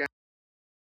started again.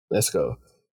 Let's go.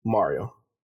 Mario.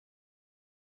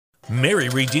 Mary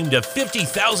redeemed a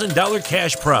 $50,000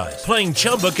 cash prize playing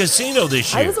Chumba Casino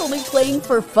this year. I was only playing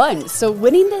for fun, so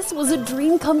winning this was a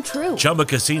dream come true. Chumba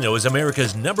Casino is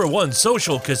America's #1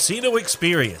 social casino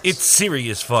experience. It's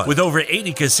serious fun. With over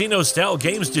 80 casino-style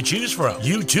games to choose from,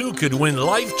 you too could win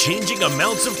life-changing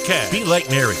amounts of cash. Be like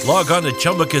Mary. Log on to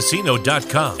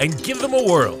ChumbaCasino.com and give them a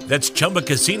whirl. That's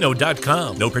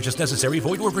ChumbaCasino.com. No purchase necessary.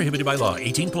 Void or prohibited by law.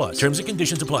 18+. Terms and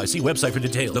conditions apply. See website for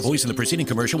details. The voice in the preceding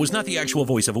commercial was not the actual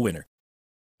voice of a winner.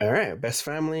 All right, best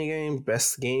family game,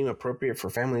 best game appropriate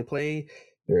for family play,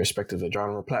 irrespective of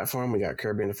genre or platform. We got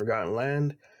Kirby and the Forgotten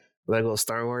Land, Lego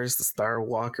Star Wars, the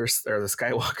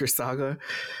Skywalker Saga,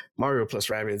 Mario plus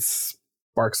Rabbids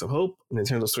Sparks of Hope,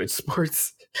 Nintendo Switch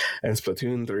Sports, and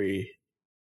Splatoon 3.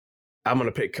 I'm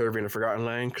going to pick Kirby and the Forgotten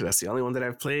Land because that's the only one that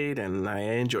I've played, and I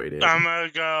enjoyed it. I'm going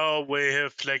to go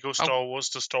with Lego Star Wars,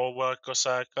 the Skywalker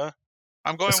Saga.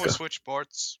 I'm going with Switch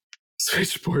Sports.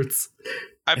 Switch Sports.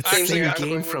 It's a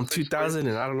game from 2000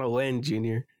 and I don't know when,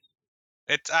 Junior.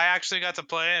 I actually got to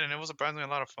play it and it was surprisingly a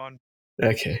lot of fun.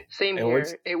 Okay. Same here.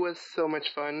 It was so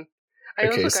much fun. I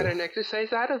also got an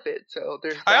exercise out of it, so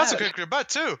there's that. I also kicked your butt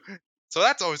too, so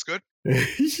that's always good.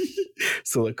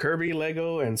 So the Kirby,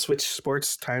 Lego, and Switch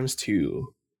Sports ×2.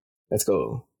 Let's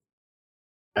go.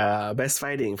 Best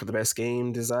fighting for the best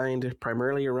game designed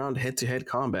primarily around head-to-head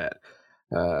combat.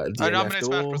 DNF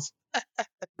Duel.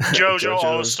 JoJo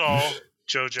All-Star.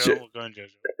 We're going JoJo.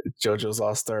 JoJo's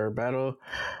All-Star Battle,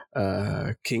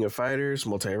 King of Fighters,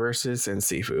 Multiverses, and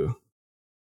Sifu.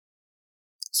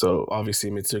 So obviously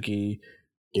Mitsuki,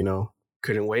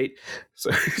 couldn't wait. So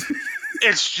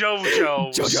it's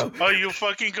JoJo's. JoJo. Are you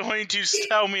fucking going to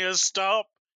tell me to stop?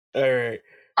 All right.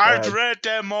 I've read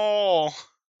them all.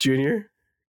 Junior?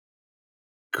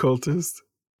 Cultist?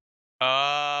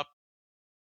 I'll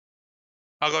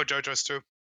go JoJo's too.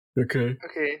 Okay.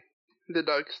 The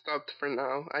dog stopped for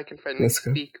now. I can finally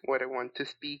speak what I want to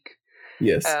speak.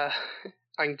 Yes.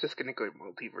 I'm just gonna go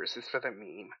Multiverses for the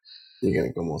meme. You're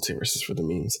gonna go Multiverses for the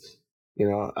memes.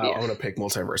 I'm gonna pick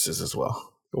Multiverses as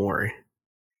well. Don't worry.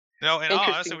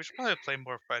 Honestly, we should probably play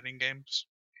more fighting games.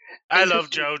 I love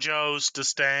JoJo's. The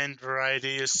stand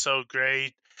variety is so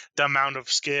great. The amount of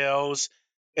skills.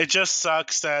 It just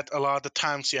sucks that a lot of the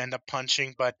times you end up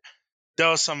punching, but there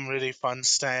are some really fun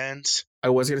stands. I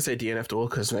was going to say DNF Duel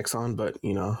because Nexon, but,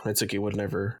 Mitsuki would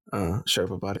never shut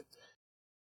up about it.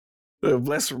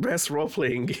 Best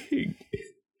role-playing game.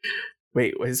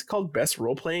 Wait, is it called best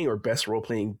role-playing or best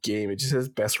role-playing game? It just says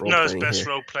best role-playing. No, it's best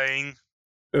role-playing.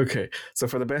 Okay, so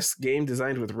for the best game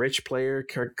designed with rich player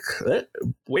character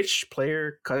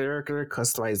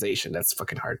customization, that's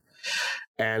fucking hard,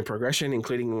 and progression,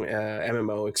 including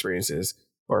MMO experiences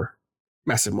or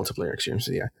massive multiplayer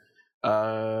experiences. Yeah,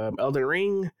 Elden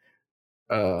Ring,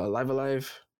 Live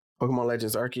Alive, Pokemon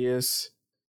Legends Arceus,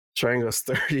 Triangle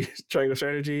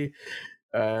Strategy,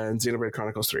 and Xenoblade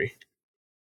Chronicles 3.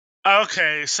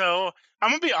 Okay, so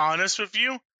I'm gonna be honest with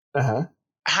you. Uh-huh.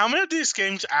 How many of these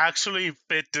games actually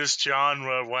fit this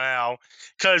genre well?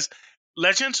 Because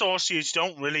Legends Arceus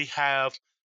don't really have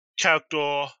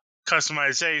character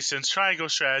customizations. Triangle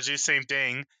Strategy, same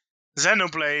thing.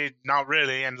 Xenoblade, not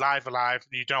really, and Live Alive,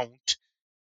 you don't.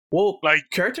 Well,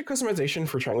 character customization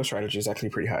for Triangle Strategy is actually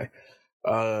pretty high.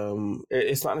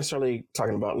 It's not necessarily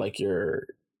talking about like your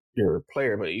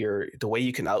player, but the way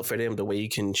you can outfit him, the way you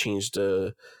can change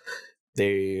their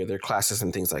classes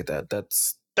and things like that.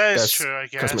 That's true, I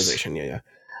guess. Customization, yeah.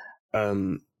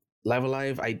 Live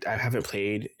Alive, I haven't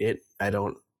played it. I've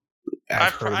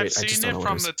heard of I've it. I just seen don't it know what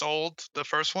from it is. the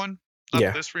first one, not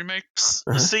Yeah. this remake.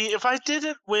 Uh-huh. See, if I did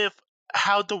it with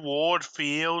how the world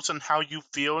feels and how you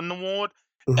feel in the world,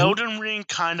 Mhm. Elden Ring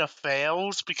kind of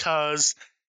fails because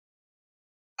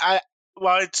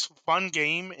while it's a fun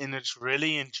game and it's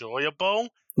really enjoyable,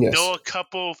 Yes. there are a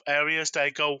couple of areas that I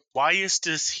go, why is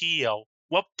this here?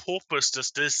 What purpose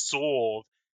does this serve?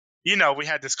 You know, we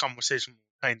had this conversation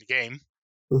playing the game.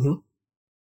 Mm-hmm.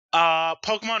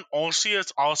 Pokemon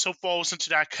Arceus also falls into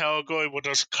that category where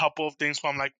there's a couple of things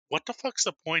where I'm like, what the fuck's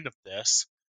the point of this?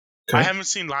 Okay. I haven't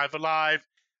seen Live Alive.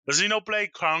 The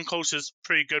Xenoblade Chronicles is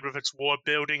pretty good with its world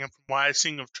building, and from what I've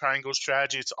seen of Triangle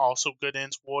Strategy, it's also good in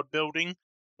its world building.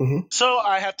 Mm-hmm. So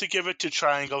I have to give it to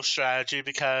Triangle Strategy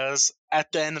because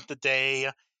at the end of the day,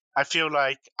 I feel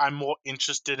like I'm more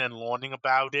interested in learning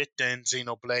about it than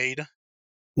Xenoblade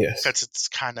Yes. because it's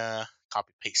kind of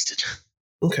copy pasted.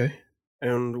 Okay.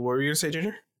 And what were you gonna say,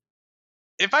 Ginger?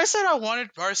 If I said I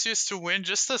wanted Arceus to win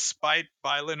just to spite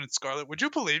Violet and Scarlet, would you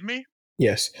believe me?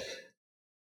 Yes.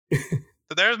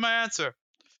 So there's my answer.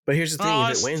 But here's the thing: if it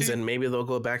Honesty. wins, then maybe they'll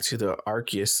go back to the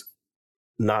Arceus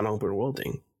non-open world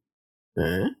thing.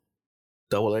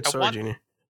 Double-edged sword, want- Junior.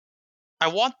 I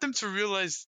want them to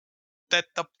realize that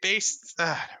the base.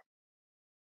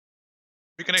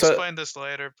 We can explain this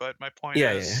later, but my point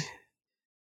is,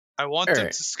 I want them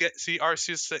to see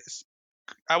Arceus.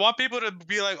 I want people to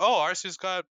be like, "Oh, Arceus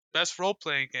got best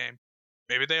role-playing game.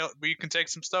 Maybe we can take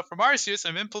some stuff from Arceus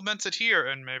and implement it here,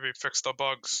 and maybe fix the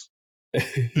bugs."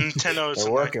 Nintendo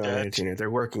They're working on it, Junior. They're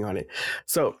working on it.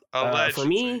 So for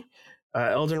me,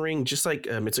 Elden Ring, just like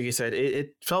Mitsuki said,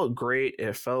 it felt great.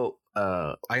 It felt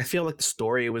I feel like the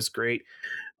story was great.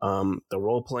 The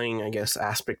role playing, I guess,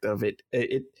 aspect of it,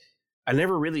 I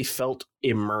never really felt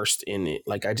immersed in it.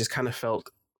 Like I just kind of felt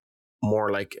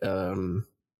more like I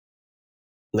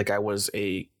was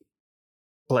a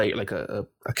play, like a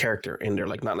character in there,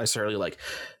 like not necessarily like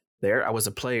there. I was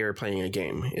a player playing a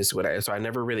game, is what so I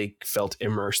never really felt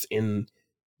immersed in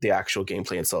the actual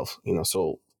gameplay itself.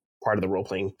 So part of the role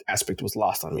playing aspect was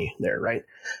lost on me there, right?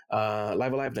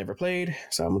 Live Alive never played,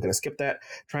 so I'm gonna skip that.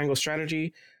 Triangle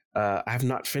Strategy, I have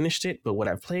not finished it, but what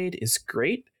I've played is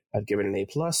great. I've given it an A+.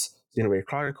 Xenoblade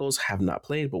Chronicles have not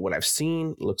played, but what I've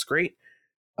seen looks great.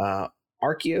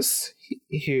 Arceus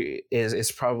here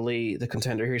is probably the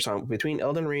contender here. So between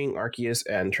Elden Ring, Arceus,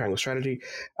 and Triangle Strategy,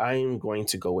 I'm going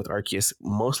to go with Arceus,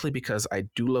 mostly because I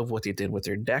do love what they did with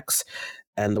their decks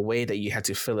and the way that you had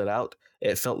to fill it out.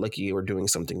 It felt like you were doing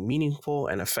something meaningful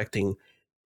and affecting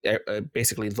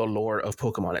basically the lore of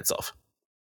Pokemon itself.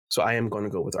 So I am going to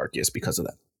go with Arceus because of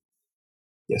that.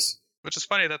 Yes. Which is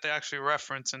funny that they actually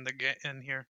reference in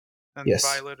here, and yes.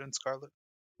 Violet and Scarlet.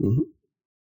 Mm-hmm.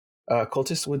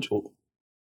 Cultist, would you?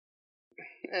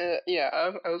 Yeah,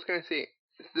 I was gonna say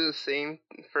it's the same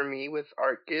for me with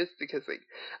Arceus because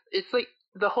it's like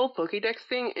the whole Pokédex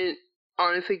thing. It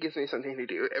honestly gives me something to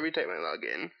do every time I log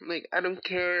in. Like I don't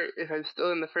care if I'm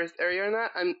still in the first area or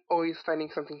not. I'm always finding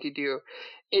something to do.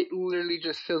 It literally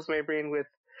just fills my brain with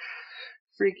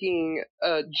freaking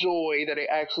joy that I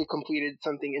actually completed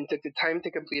something and took the time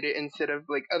to complete it instead of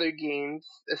like other games,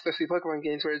 especially Pokemon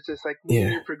games, where it's just like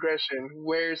linear progression.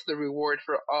 Where's the reward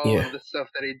for all of the stuff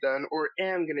that I've done or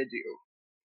am gonna do?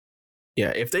 Yeah,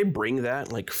 if they bring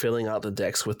that, like filling out the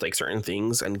decks with like certain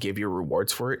things and give you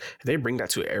rewards for it, if they bring that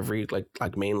to every like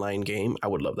mainline game, I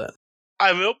would love that.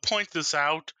 I will point this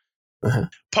out.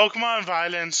 Pokemon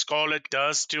Violet and Scarlet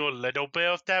does do a little bit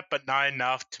of that, but not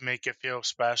enough to make it feel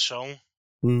special.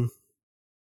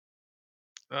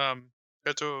 Got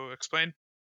to explain?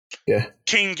 Yeah.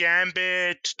 King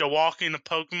Gambit, the walking the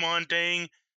Pokemon thing,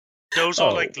 those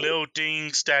are like little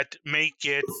things that make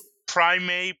it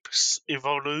Primate's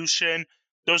evolution.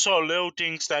 Those are little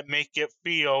things that make it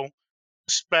feel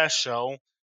special.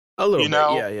 A little bit,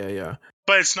 yeah.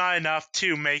 But it's not enough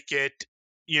to make it,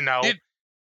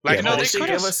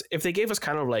 if they gave us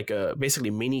kind of like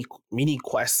basically mini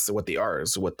quests, what they are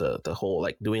is what the whole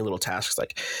like doing little tasks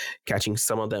like catching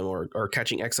some of them or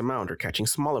catching X amount or catching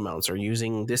small amounts or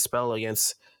using this spell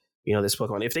against this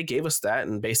Pokemon. If they gave us that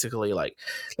and basically like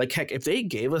heck, if they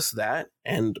gave us that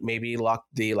and maybe locked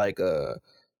the like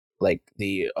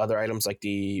the other items like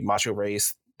the Macho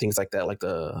Race, things like that, like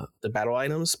the battle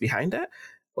items behind that,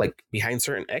 like behind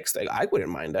certain X, like I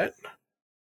wouldn't mind that.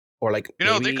 Or like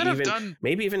they could have done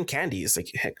maybe even candies, like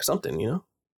heck, something,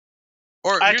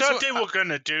 Or I thought they were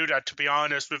gonna do that, to be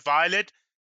honest, with Violet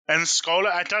and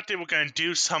Scarlet. I thought they were gonna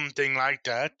do something like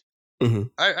that. Mm-hmm.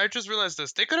 I just realized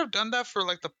this. They could have done that for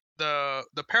like the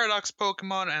Paradox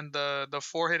Pokemon and the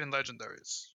 4 hidden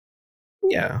legendaries.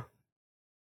 Yeah,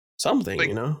 something, like,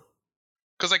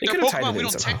 Because like they're Pokemon we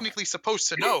don't technically supposed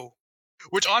to know.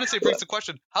 Which honestly brings the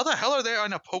question: how the hell are they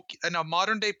on a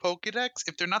modern day Pokédex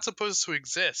if they're not supposed to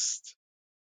exist?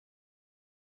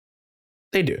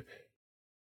 They do.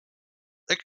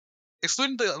 Like,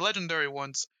 excluding the legendary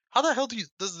ones, how the hell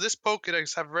does this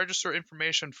Pokédex have register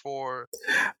information for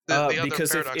the other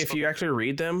because Paradox if you actually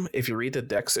read them, if you read the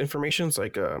Dex informations,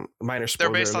 like minor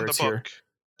spoiler they're based on the book. Here.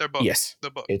 They're book. Yes,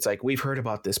 the book. It's like we've heard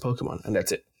about this Pokemon, and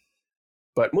that's it.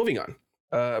 But moving on.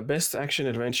 Best action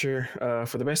adventure.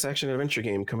 For the best action adventure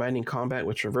game, combining combat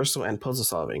with traversal and puzzle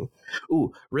solving.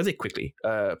 Ooh, really quickly.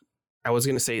 I was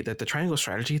gonna say that the triangle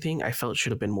strategy thing I felt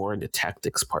should have been more in the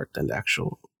tactics part than the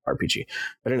actual RPG.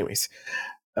 But anyways,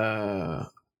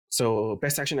 so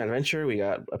best action adventure, we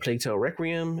got A Plague Tale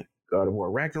Requiem, God of War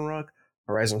Ragnarok,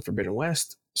 Horizon Forbidden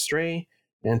West, Stray,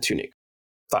 and Tunic.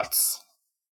 Thoughts?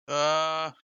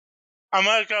 I'm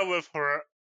gonna go with her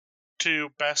to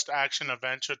best action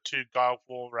adventure to God of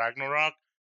War Ragnarok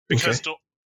because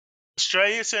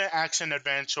Stray is an action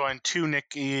adventure and Tunic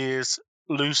is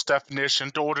loose definition.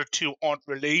 The other two aren't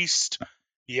released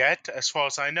yet, as far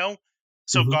as I know.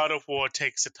 So God of War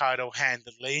takes the title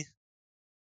handily.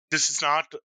 This is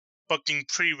not fucking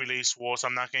pre-release wars.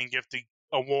 I'm not going to give the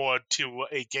award to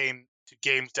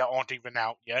games that aren't even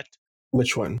out yet.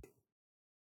 Which one?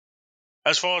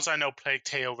 As far as I know, Plague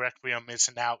Tale Requiem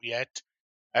isn't out yet.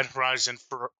 And Horizon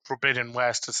Forbidden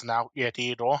West isn't out yet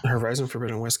either. Horizon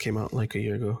Forbidden West came out like a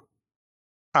year ago.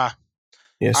 Huh.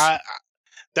 Yes.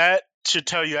 That should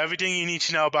tell you everything you need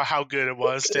to know about how good it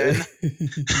was then.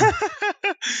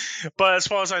 But as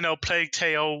far as I know, Plague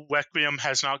Tale Requiem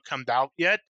has not come out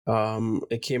yet.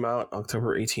 It came out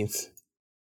October 18th.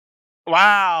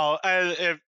 Wow.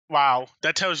 Wow,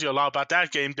 that tells you a lot about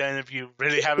that game then if you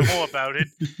really haven't more about it.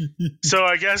 So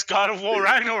I guess God of War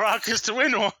Ragnarok is the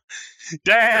winner.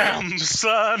 Damn,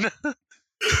 son.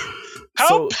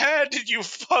 How bad did you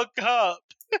fuck up?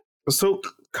 So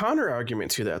counter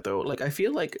argument to that though, like I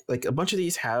feel like a bunch of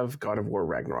these have God of War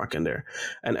Ragnarok in there.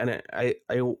 And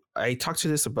I talked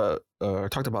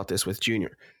about this with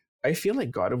Junior. I feel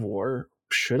like God of War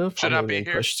should have probably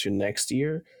been pushed to next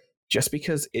year just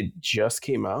because it just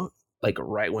came out. Like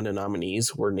right when the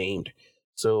nominees were named.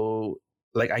 So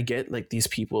like I get like these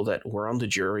people that were on the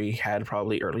jury had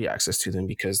probably early access to them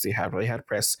because they probably had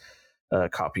press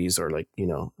copies or like, you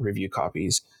know, review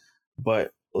copies.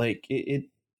 But like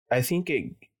I think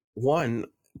it one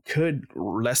could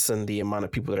lessen the amount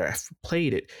of people that have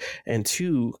played it, and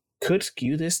two could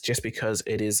skew this just because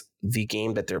it is the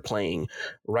game that they're playing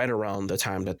right around the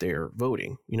time that they're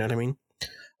voting. You know what I mean?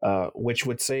 Which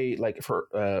would say, like, for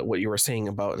what you were saying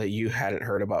about that you hadn't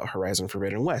heard about Horizon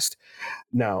Forbidden West.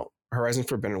 Now, Horizon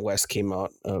Forbidden West came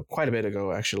out quite a bit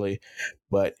ago, actually,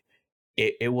 but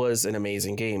it was an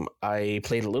amazing game. I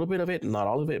played a little bit of it, not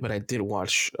all of it, but I did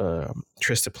watch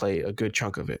Trista play a good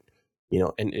chunk of it. You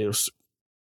know, and it was,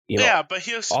 you know, yeah, but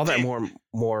here's all that more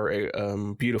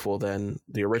beautiful than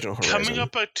the original Horizon. Coming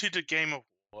up to the Game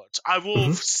Awards, I will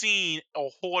have seen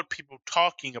or heard people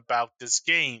talking about this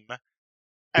game.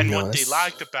 And what they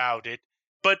liked about it,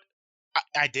 but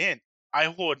I didn't. I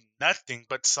heard nothing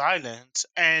but silence,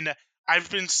 and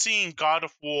I've been seeing God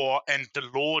of War and the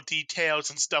lore details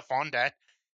and stuff on that,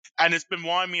 and it's been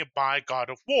wanting me to buy God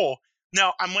of War.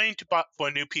 Now, I'm waiting to buy for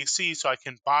a new PC so I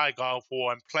can buy God of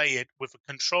War and play it with a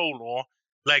controller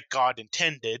like God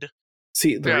intended.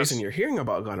 See, the reason you're hearing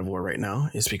about God of War right now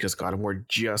is because God of War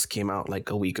just came out like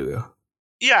a week ago.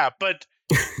 Yeah, but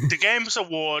the Games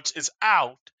Awards is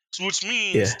out. Which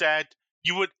means that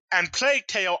you would, and Plague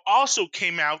Tale also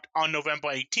came out on November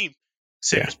 18th,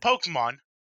 same as Pokemon.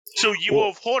 So you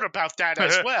will have heard about that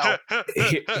as well.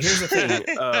 Here's the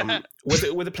thing: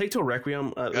 with the Plague Tale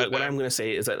Requiem, what I'm going to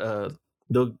say is that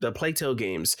the Plague Tale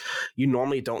games, you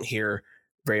normally don't hear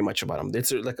very much about them.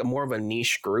 It's like more of a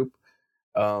niche group.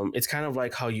 It's kind of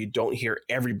like how you don't hear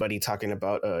everybody talking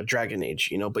about Dragon Age,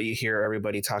 you know, but you hear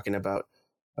everybody talking about.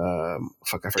 I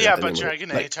forgot. Yeah, but Dragon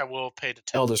Age, I will pay the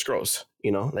Elder Scrolls.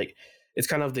 You know, like it's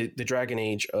kind of the Dragon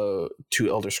Age to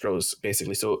Elder Scrolls,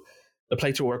 basically. So the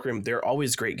Plague Tale Requiem, they're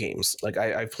always great games. Like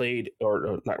I've played,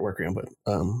 or not Requiem, but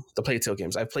the Plague Tale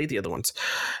games. I've played the other ones,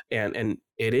 and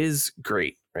it is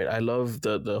great, right? I love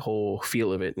the whole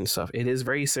feel of it and stuff. It is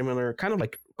very similar, kind of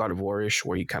like God of War-ish,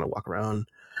 where you kind of walk around,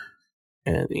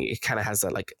 and it kind of has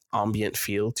that like ambient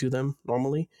feel to them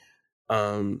normally.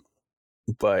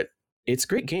 But it's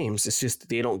great games. It's just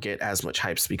they don't get as much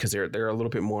hypes because they're a little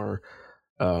bit more,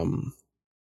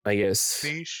 I guess,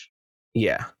 niche.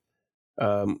 Yeah.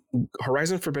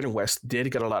 Horizon Forbidden West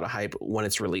did get a lot of hype when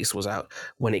its release was out.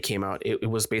 When it came out, it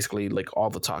was basically like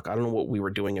all the talk. I don't know what we were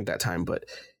doing at that time, but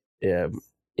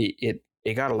it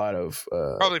it got a lot of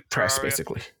Probably press, Terraria.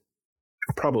 basically.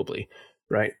 Probably,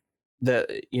 right?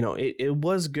 It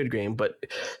was a good game, but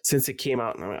since it came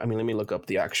out, I mean, let me look up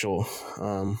the actual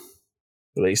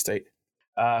release date.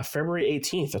 February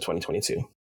 18th of 2022.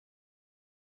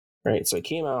 Right, so it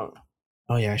came out.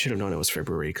 Oh yeah, I should have known it was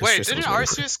February. Wait, didn't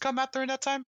Arceus come out during that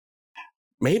time?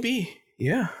 Maybe,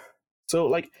 yeah. So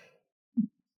like,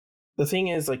 the thing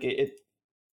is, like,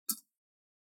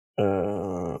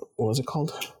 what was it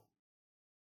called?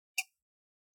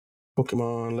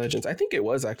 Pokemon Legends. I think it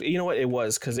was actually. You know what? It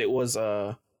was because it was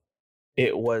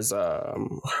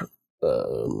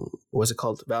what's it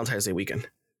called? Valentine's Day weekend.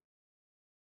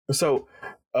 So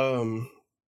Horizon,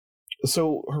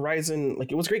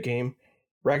 like, it was a great game.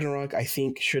 Ragnarok, I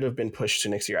think, should have been pushed to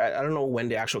next year. I don't know when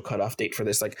the actual cutoff date for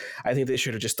this. Like, I think they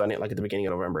should have just done it like at the beginning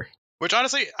of November. Which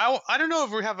honestly, I don't know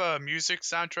if we have a music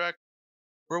soundtrack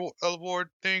award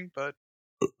thing, but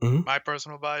my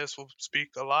personal bias will speak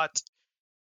a lot.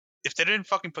 If they didn't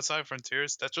fucking put Sonic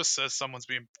Frontiers, that just says someone's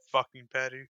being fucking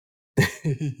petty.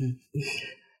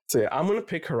 So yeah, I'm gonna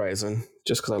pick Horizon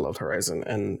just because I love Horizon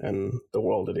and the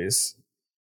world it is.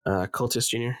 Cultist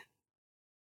Jr.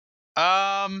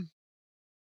 I'm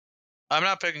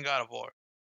not picking God of War.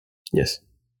 Yes.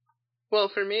 Well,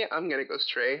 for me, I'm gonna go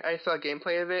Stray. I saw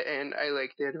gameplay of it, and I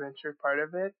like the adventure part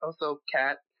of it. Also,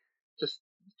 Cat. Just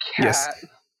Cat. Yes.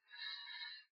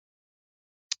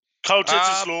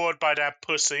 Cultist is lured by that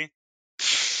pussy.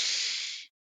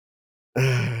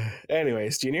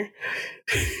 Anyways, Junior.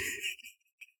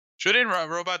 Shooting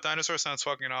Robot Dinosaur sounds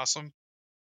fucking awesome.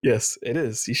 Yes, it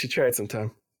is. You should try it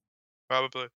sometime.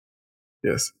 Probably.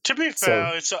 Yes. To be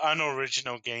fair, it's an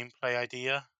unoriginal gameplay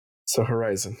idea. So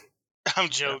Horizon. I'm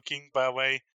joking, by the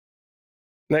way.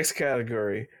 Next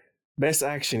category. Best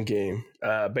action game.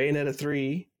 Bayonetta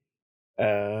 3,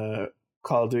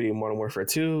 Call of Duty Modern Warfare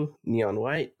 2, Neon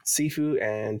White, Sifu,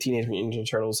 and Teenage Mutant Ninja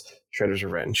Turtles Shredder's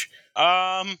Revenge.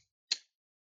 I'm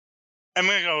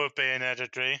gonna go with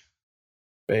Bayonetta 3.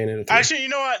 Bayonetta 3. Actually, you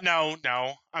know what? No,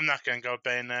 I'm not gonna go with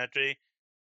Bayonetta 3.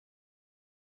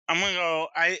 I'm gonna go.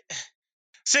 I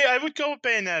would go with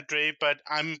Bayonetta 3, but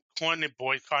I'm currently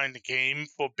boycotting the game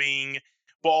for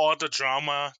all the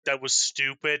drama that was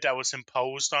stupid that was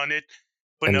imposed on it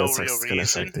for and no that's real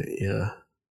reason. Yeah.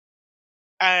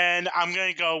 And I'm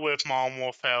gonna go with Modern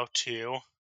Warfare 2.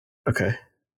 Okay.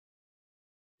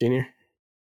 Junior?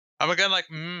 I'm again like,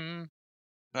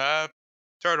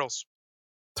 Turtles.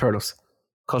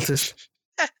 Cultist?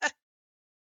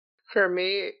 For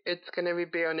me, it's gonna be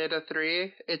Bayonetta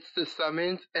 3. It's the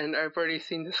summons, and I've already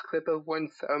seen this clip of one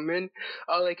summon.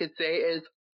 All I could say is,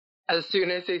 as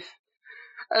soon as they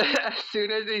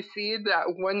see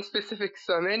that one specific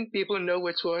summon, people know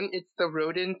which one. It's the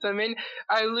Rodin summon.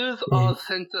 I lose all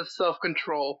sense of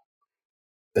self-control.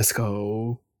 Let's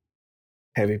go.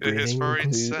 Heavy breathing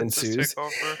ensues.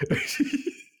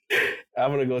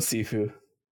 I'm gonna go Sifu.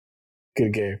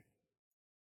 Good game.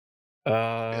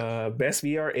 Best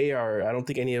VR AR. I don't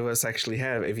think any of us actually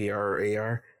have a VR or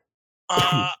AR.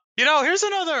 Here's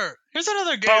another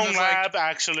game. Bone Lab,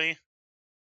 actually.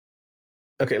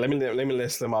 Okay, let me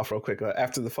list them off real quick.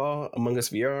 After the Fall, Among Us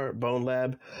VR, Bone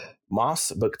Lab,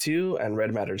 Moss, Book 2, and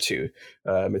Red Matter 2.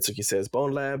 Mitsuki says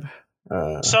Bone Lab.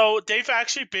 So they've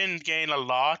actually been getting a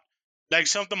lot. Like,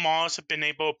 some of the mods have been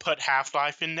able to put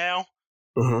Half-Life in now.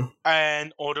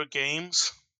 And other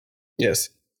games. Yes.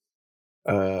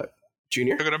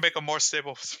 Junior? They're going to make a more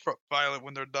stable Violet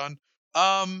when they're done.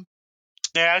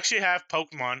 They actually have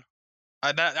Pokemon.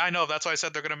 I know, that's why I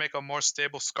said they're going to make a more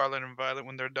stable Scarlet and Violet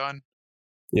when they're done.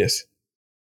 Yes.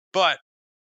 But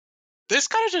this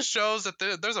kind of just shows that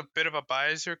there's a bit of a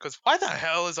bias here, because why the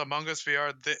hell is Among Us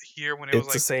VR here when it was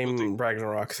like... It's the same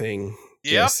Ragnarok thing.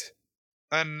 Yep. Yes.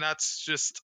 And that's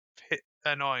just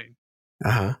annoying.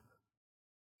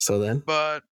 So then?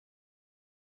 But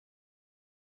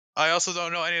I also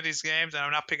don't know any of these games, and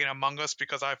I'm not picking Among Us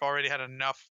because I've already had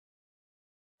enough.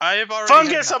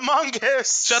 Fungus Among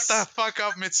Us! Shut the fuck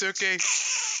up, Mitsuki.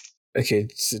 Okay,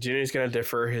 so Junior's gonna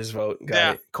defer his vote.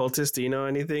 Got it. Cultist, do you know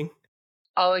anything?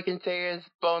 All I can say is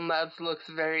Bone Labs looks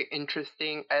very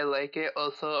interesting. I like it.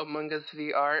 Also, Among Us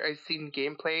VR, I've seen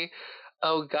gameplay.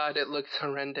 Oh god, it looks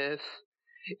horrendous.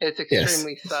 It's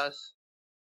extremely sus.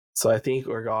 So I think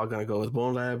we're all gonna go with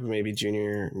Bone Lab. Maybe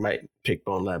Junior might pick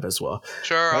Bone Lab as well.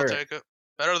 Sure, I'll take it.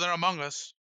 Better than Among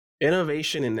Us.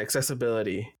 Innovation and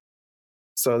accessibility.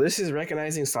 So this is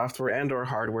recognizing software and or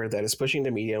hardware that is pushing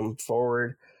the medium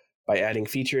forward by adding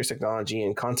features, technology,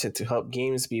 and content to help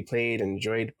games be played and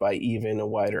enjoyed by even a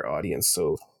wider audience.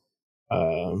 So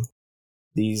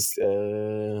these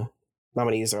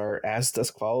nominees are As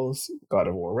Dusk Falls, God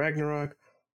of War Ragnarok,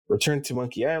 Return to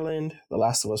Monkey Island, The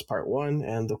Last of Us Part 1,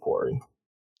 and The Quarry.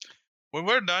 When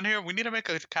we're done here, we need to make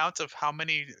a count of how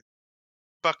many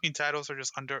fucking titles are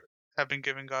just have been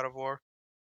given God of War.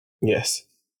 Yes.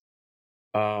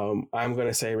 I'm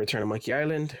gonna say Return to Monkey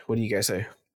Island. What do you guys say?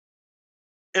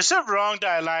 Is it wrong that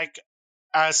I like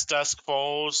As Dusk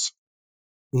Falls?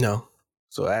 No.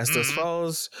 So As Dusk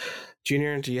Falls.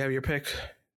 Junior, do you have your pick?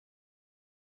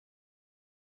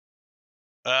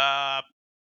 I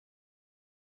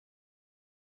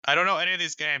don't know any of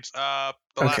these games. The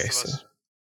Last of Us.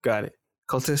 Got it.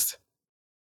 Cultist?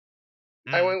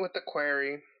 I went with The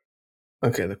Quarry.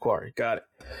 Okay, The Quarry. Got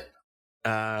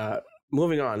it.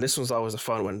 Moving on, this one's always a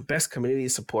fun one. Best community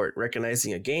support,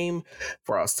 recognizing a game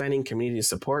for outstanding community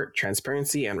support,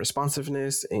 transparency, and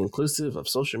responsiveness, inclusive of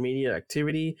social media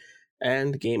activity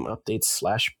and game updates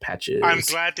 / patches. I'm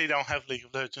glad they don't have League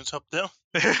of Legends up there.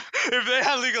 If they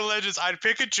had League of Legends, I'd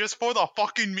pick it just for the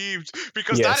fucking memes,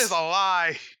 because that is a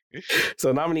lie.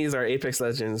 So nominees are Apex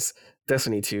Legends,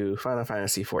 Destiny 2, Final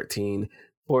Fantasy 14,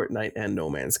 Fortnite, and No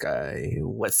Man's Sky.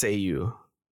 What say you?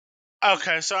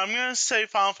 Okay, so I'm going to say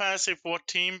Final Fantasy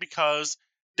 14 because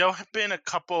there have been a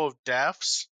couple of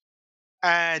deaths,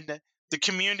 and the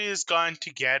community has gotten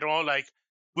together. Like,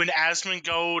 when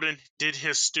Asmongold did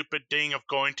his stupid thing of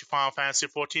going to Final Fantasy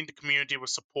 14, the community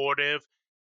was supportive.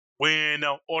 When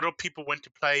other people went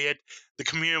to play it, the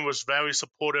community was very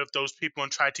supportive of those people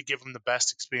and tried to give them the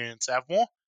best experience ever.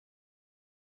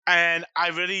 And I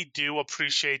really do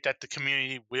appreciate that the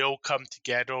community will come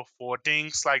together for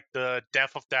things like the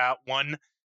death of that one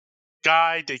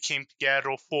guy they came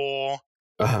together for.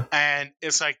 And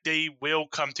it's like they will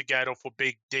come together for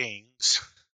big things.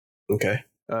 Okay.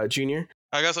 Junior?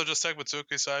 I guess I'll just take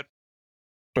Mitsuki's side.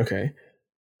 Okay.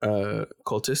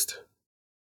 Cultist?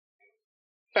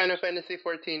 Final Fantasy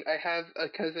 14. I have a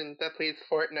cousin that plays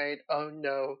Fortnite. Oh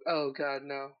no. Oh god,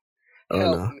 no.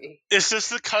 Help me. Is this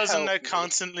the cousin that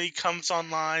constantly comes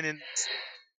online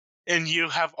and you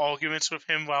have arguments with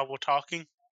him while we're talking?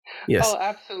 Yes. Oh,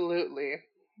 absolutely.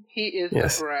 He is a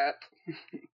brat.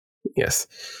 Yes.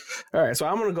 All right. So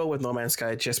I'm going to go with No Man's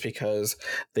Sky just because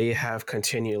they have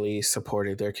continually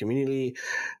supported their community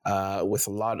with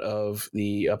a lot of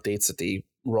the updates that they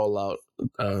roll out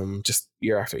just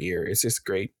year after year. It's just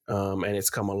great. And it's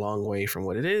come a long way from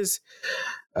what it is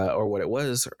or what it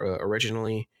was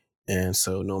originally. And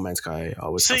so No Man's Sky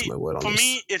always has my word on this. For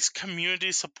me, it's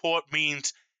community support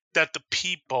means that the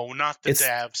people, not the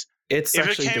devs. It's if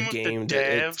actually it came the with game. The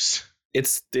devs,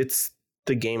 it's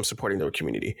the game supporting their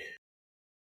community.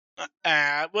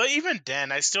 Well, even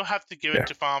then, I still have to give it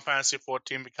to Final Fantasy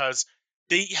 14 because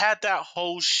they had that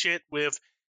whole shit with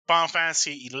Final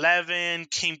Fantasy 11,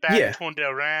 came back, turned it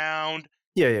around.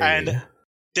 And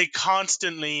they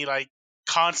constantly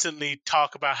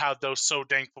talk about how they're so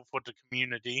thankful for the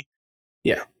community.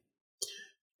 Yeah.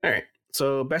 All right.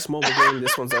 So best mobile game.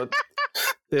 This one's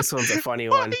a funny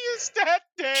one. Why is that,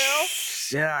 Dale?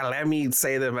 Yeah, let me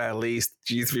say them at least,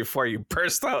 jeez, before you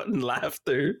burst out in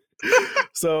laughter.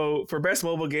 So for best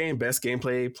mobile game, best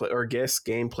gameplay or guest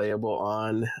game playable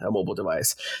on a mobile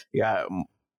device, you got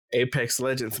Apex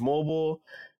Legends Mobile.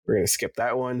 We're gonna skip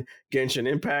that one. Genshin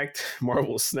Impact,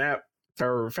 Marvel Snap,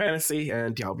 Tower Fantasy,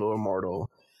 and Diablo Immortal.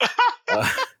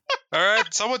 All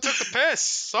right, someone took the piss.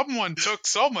 Someone took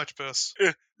so much piss.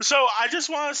 So I just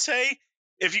want to say,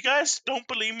 if you guys don't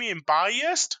believe me and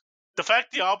biased, the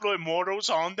fact Diablo Immortal's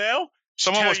on there,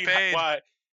 someone was paid.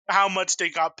 How much they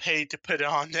got paid to put it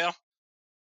on there.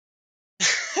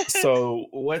 So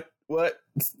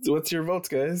what's your votes,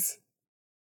 guys?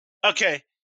 Okay,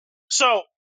 so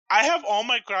I have all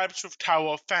my gripes with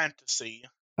Tower of Fantasy.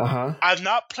 I've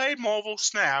not played Marvel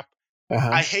Snap.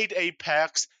 I hate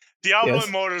Apex. Diablo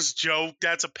Immortal's joke,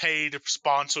 that's a paid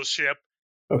sponsorship.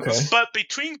 Okay. But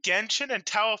between Genshin and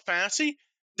Tower of Fantasy,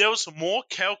 there's more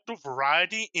character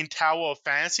variety in Tower of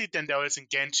Fantasy than there is in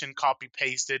Genshin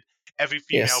copy-pasted every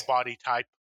female body type.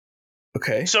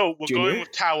 Okay. So we're going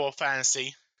with Tower of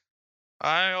Fantasy.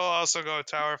 I will also go with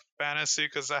Tower of Fantasy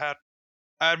because I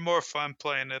had more fun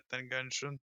playing it than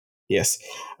Genshin. Yes.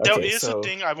 Okay, there is a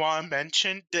thing I want to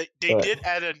mention. They did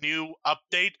add a new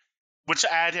update, which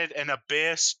added an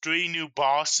abyss, 3 new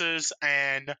bosses,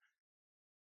 and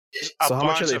so how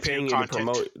much are they paying you to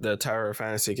promote the Tower of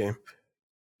Fantasy game?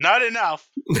 Not enough.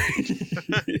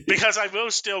 Because I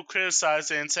will still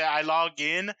criticize it and say I log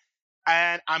in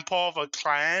and I'm part of a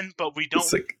clan, but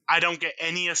I don't get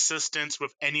any assistance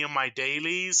with any of my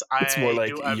dailies. It's more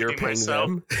like you're paying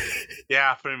them.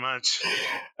 Yeah, pretty much.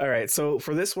 All right, so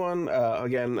for this one,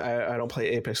 again, I don't play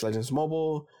Apex Legends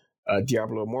Mobile.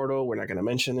 Diablo Immortal, we're not going to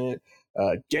mention it.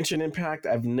 Genshin Impact,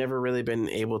 I've never really been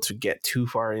able to get too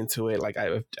far into it. Like I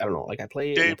don't know, like I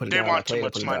play it, and I put it down. They want too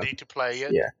much money to play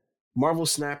it. Yeah, Marvel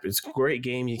Snap is a great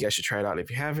game. You guys should try it out if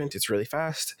you haven't. It's really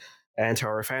fast. And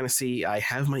Tower Fantasy, I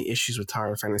have my issues with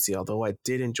Tower Fantasy, although I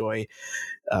did enjoy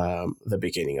the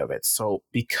beginning of it. So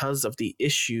because of the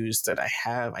issues that I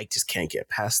have, I just can't get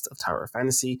past Tower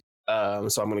Fantasy.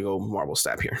 So I'm gonna go Marvel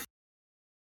Snap here.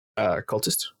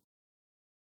 Cultist.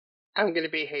 I'm gonna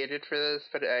be hated for this,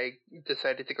 but I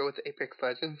decided to go with Apex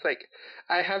Legends. Like,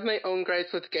 I have my own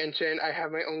gripes with Genshin. I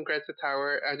have my own gripes with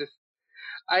Tower.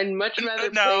 I'd much rather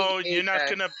No, play you're not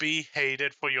Apex. gonna be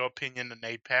hated for your opinion on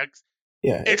Apex.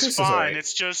 Yeah, it's fine. Right.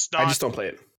 It's just not. I just don't play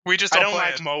it. We just don't play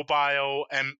like it. Mobile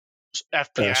and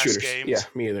FPS games. Yeah,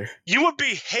 me either. You would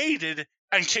be hated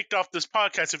and kicked off this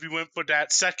podcast if you went for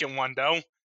that second one, though.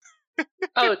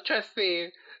 Oh, trust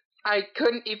me. I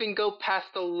couldn't even go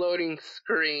past the loading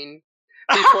screen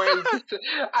before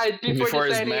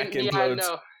his Mac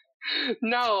implodes.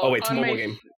 No. Oh wait, it's a mobile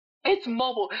game. It's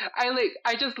mobile.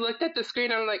 I just looked at the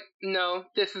screen and I'm like, no,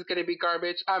 this is gonna be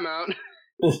garbage. I'm out.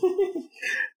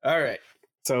 All right.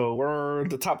 So we're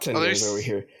the top 10 games over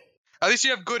here. At least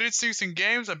you have good instincts in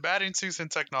games and bad instincts in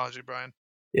technology, Brian.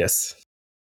 Yes.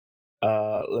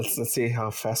 Let's see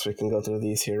how fast we can go through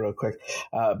these here real quick.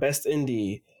 Best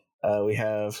indie. We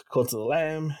have Cult of the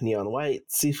Lamb, Neon White,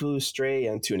 Sifu, Stray,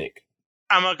 and Tunic.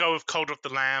 I'm gonna go with Cult of the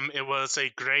Lamb. It was a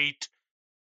great.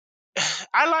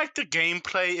 I liked the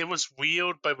gameplay. It was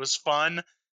weird, but it was fun,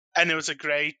 and it was a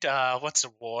great. What's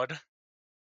the word?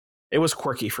 It was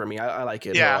quirky for me. I like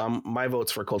it. Yeah. My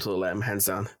vote's for Cult of the Lamb, hands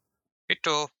down. Me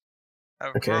too.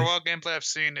 Okay. For what gameplay I've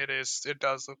seen, it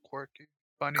does look quirky,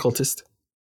 funny. Cultist.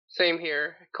 Same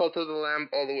here. Cult of the Lamb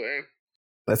all the way.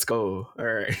 Let's go. All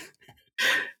right.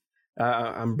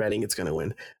 I'm betting it's going to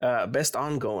win. Best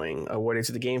Ongoing, awarded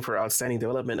to the game for outstanding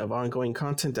development of ongoing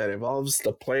content that evolves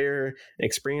the player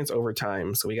experience over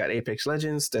time. So we got Apex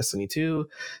Legends, Destiny 2,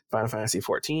 Final Fantasy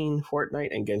 14,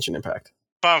 Fortnite, and Genshin Impact.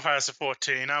 Final Fantasy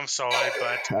 14, I'm sorry,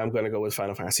 but... I'm going to go with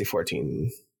Final Fantasy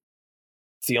 14.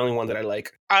 It's the only one that I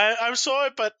like. I'm sorry,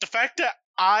 but the fact that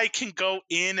I can go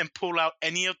in and pull out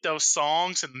any of those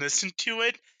songs and listen to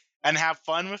it and have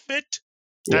fun with it,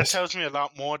 that tells me a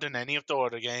lot more than any of the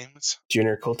other games.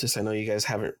 Junior Cultist, I know you guys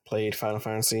haven't played Final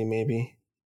Fantasy, maybe?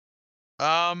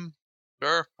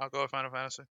 Sure. I'll go with Final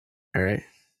Fantasy. All right.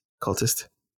 Cultist?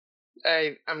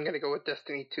 I'm going to go with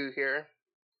Destiny 2 here.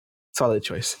 Solid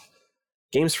choice.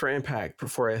 Games for Impact,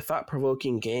 for a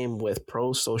thought-provoking game with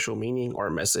pro-social meaning or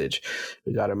message.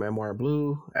 We got A Memoir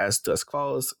Blue, As Dusk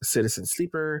Falls, Citizen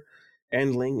Sleeper,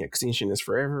 Endling, Extinction is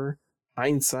Forever,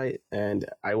 Hindsight, and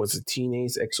I Was a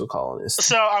Teenage Exocolonist.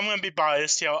 So I'm going to be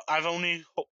biased here. I've only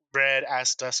read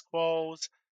As Dusk Falls,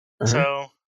 so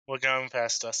we're going for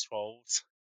As Dusk Falls.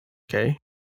 Okay.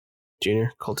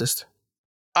 Junior, Cultist?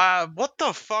 What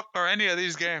the fuck are any of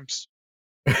these games?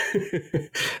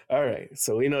 All right,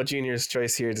 so we know Junior's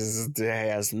choice here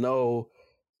has no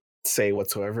say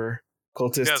whatsoever.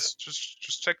 Cultist? Yes,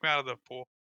 just take me out of the pool.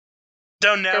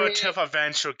 The narrative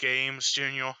adventure games,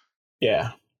 Junior.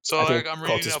 Yeah. So I like think I'm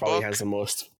reading Cultist a probably book. has the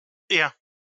most. Yeah.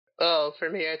 Oh, for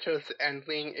me, I chose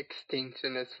Endling,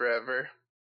 Extinction is Forever.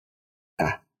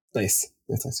 Nice.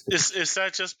 That's good. Is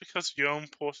that just because of your own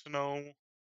personal...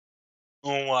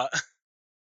 Or what?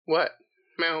 What?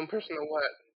 My own personal what?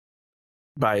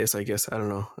 Bias, I guess. I don't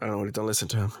know. Don't listen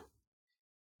to him.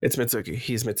 It's Mitsuki.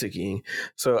 He's Mitsuki.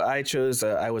 So I chose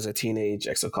I Was a Teenage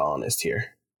Exocolonist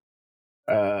here.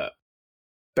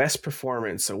 Best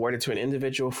performance awarded to an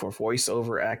individual for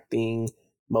voiceover acting,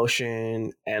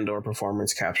 motion, and or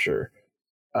performance capture.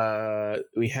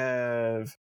 We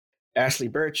have Ashley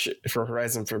Birch for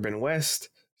Horizon Forbidden West,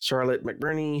 Charlotte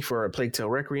McBurney for A Plague Tale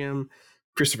Requiem,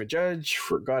 Christopher Judge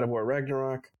for God of War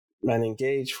Ragnarok, Manon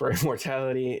Gage for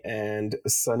Immortality, and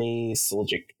Sunny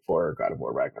Suljic for God of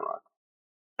War Ragnarok.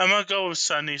 I'm going to go with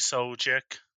Sunny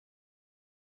Suljic.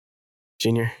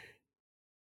 Junior?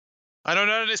 I don't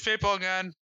know this people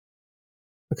again.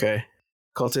 Okay.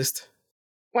 Cultist?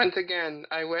 Once again,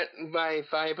 I went by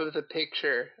vibe of the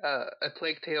picture, A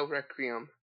Plague Tale Requiem.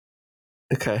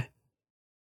 Okay.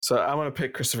 So I'm going to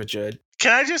pick Christopher Judge.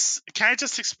 Can I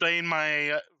just explain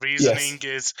my reasoning?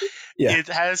 Yes.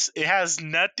 It has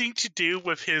nothing to do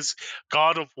with his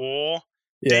God of War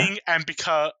thing, and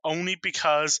because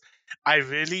I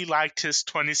really liked his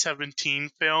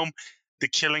 2017 film, The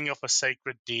Killing of a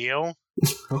Sacred Deer.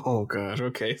 Oh God!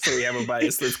 Okay, so we have a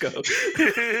bias. Let's go.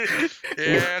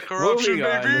 Yeah, corruption,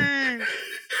 baby.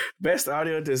 Best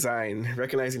audio design,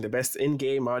 recognizing the best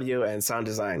in-game audio and sound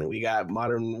design. We got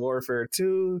Modern Warfare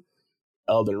 2,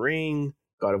 Elden Ring,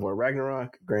 God of War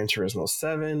Ragnarok, Gran Turismo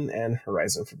 7, and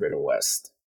Horizon Forbidden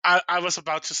West. I was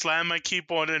about to slam my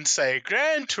keyboard and say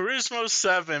Gran Turismo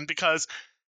 7 because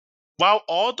while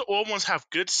all the old ones have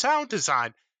good sound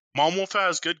design, Modern Warfare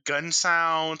has good gun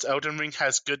sounds, Elden Ring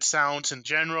has good sounds in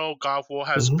general, God of War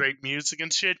has great music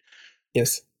and shit.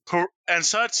 Yes. And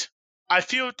such, I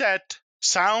feel that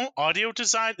audio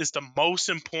design is the most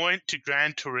important to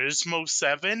Gran Turismo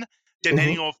 7 than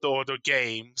any of the other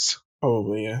games.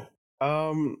 Probably, yeah.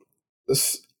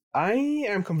 I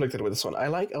am conflicted with this one. I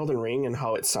like Elden Ring and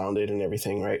how it sounded and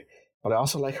everything, right? But I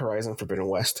also like Horizon Forbidden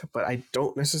West. But I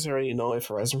don't necessarily know if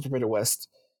Horizon Forbidden West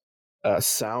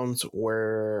sounds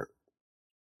were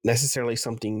necessarily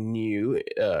something new,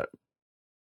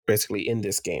 basically in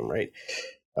this game, right?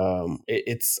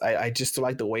 I just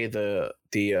like the way the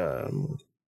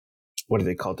what do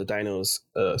they call it? The dinos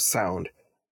sound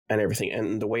and everything,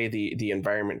 and the way the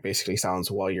environment basically sounds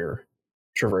while you're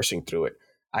traversing through it.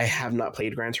 I have not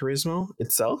played Gran Turismo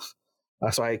itself,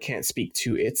 so I can't speak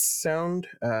to its sound.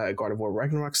 God of War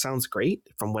Ragnarok sounds great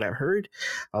from what I've heard,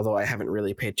 although I haven't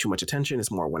really paid too much attention. It's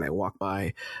more when I walk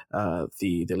by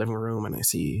the living room and I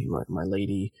see my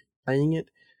lady playing it.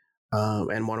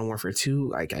 And Modern Warfare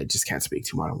 2, I just can't speak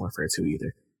to Modern Warfare 2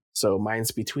 either. So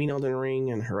mine's between Elden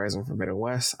Ring and Horizon Forbidden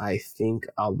West, I think,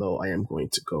 although I am going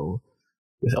to go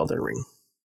with Elden Ring.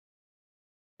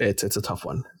 It's a tough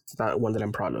one. It's not one that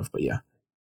I'm proud of, but yeah.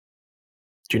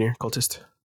 Junior, Cultist?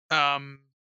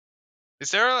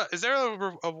 Is there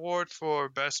a award for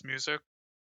best music?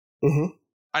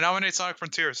 I nominate Sonic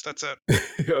Frontiers. That's it.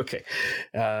 Okay.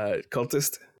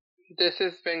 Cultist? This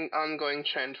has been ongoing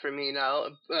trend for me now.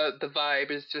 The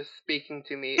vibe is just speaking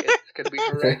to me. It's gonna be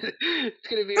Horizon. It's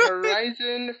gonna be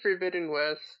Horizon Forbidden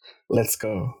West. Let's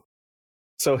go.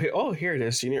 So here it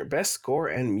is, Junior. Best score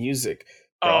and music.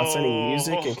 For outstanding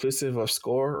music, inclusive of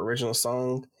score, original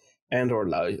song, and/or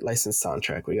licensed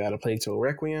soundtrack. We got A Plague Tale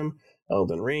Requiem,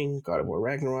 Elden Ring, God of War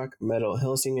Ragnarok, Metal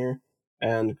Hellsinger,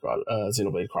 and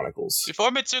Xenoblade Chronicles.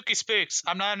 Before Mitsuki speaks,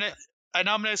 I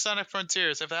nominate Sonic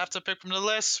Frontiers. If I have to pick from the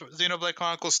list, Xenoblade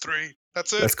Chronicles 3.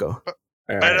 That's it. Let's go.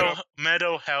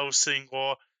 Metal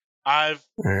Hellsinger.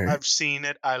 I've seen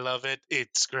it. I love it.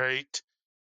 It's great.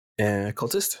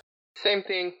 Cultist? Same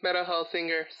thing. Metal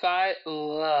Hellsinger. Sai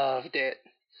loved it.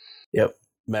 Yep.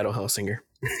 Metal Hellsinger.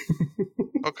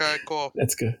 Okay, cool.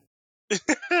 That's good.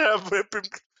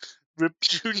 Rip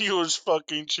Junior's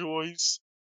fucking choice.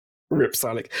 Rip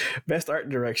Sonic. Best art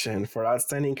direction for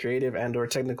outstanding creative and/or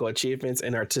technical achievements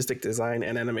in artistic design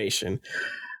and animation.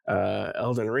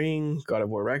 Elden Ring, God of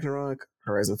War Ragnarok,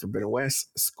 Horizon Forbidden West,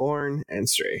 Scorn, and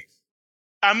Stray.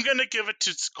 I'm gonna give it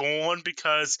to Scorn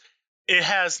because it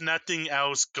has nothing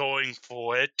else going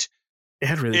for it. It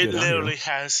had really good audio. It literally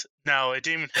has. No, it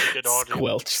didn't even have good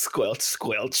audio.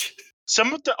 Squelch.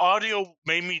 Some of the audio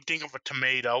made me think of a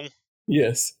tomato.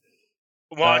 Yes.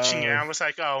 Watching it, I was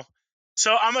like, oh.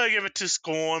 So I'm going to give it to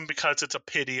Scorn because it's a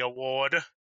pity award.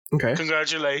 Okay.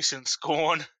 Congratulations,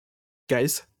 Scorn.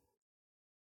 Guys?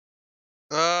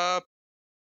 I'll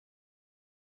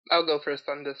go first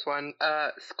on this one.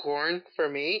 Scorn, for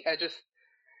me, I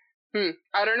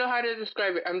don't know how to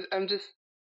describe it. I'm just...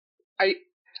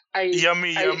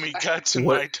 Yummy guts in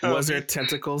my tummy. Was there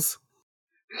tentacles?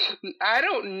 I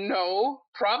don't know.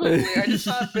 Probably. I just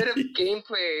saw a bit of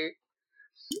gameplay.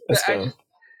 Let's go.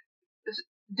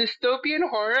 Dystopian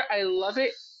horror, I love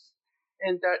it.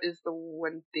 And that is the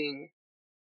one thing.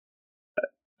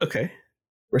 Okay.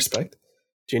 Respect.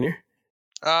 Junior?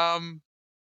 You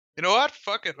know what?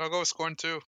 Fuck it. I'll go with Scorn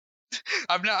 2.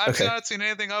 I've not seen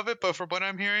anything of it, but from what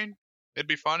I'm hearing, it'd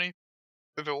be funny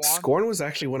if it won. Scorn was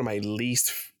actually one of my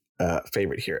least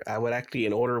favorite here. I would actually,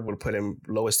 in order, would put him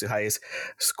lowest to highest.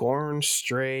 Scorn,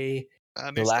 Stray.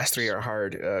 The last three are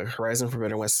hard. Horizon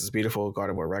Forbidden West is beautiful. God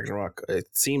of War Ragnarok, it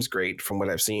seems great from what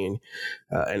I've seen,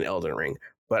 and Elden Ring.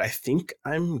 But I think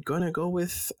I'm gonna go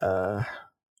with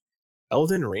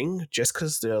Elden Ring just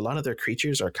because a lot of their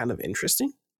creatures are kind of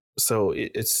interesting. So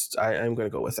I'm gonna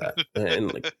go with that.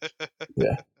 And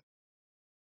yeah.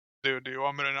 Dude, do you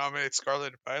want me to nominate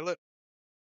Scarlet Violet?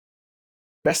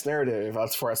 Best narrative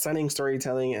for outstanding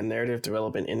storytelling and narrative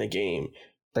development in a game.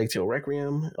 Plague Tale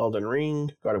Requiem, Elden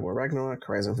Ring, God of War Ragnarok,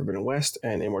 Horizon Forbidden West,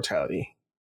 and Immortality.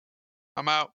 I'm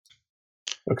out.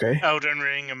 Okay. Elden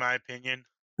Ring, in my opinion.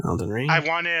 Elden Ring. I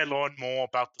want to learn more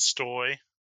about the story.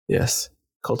 Yes.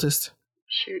 Cultist?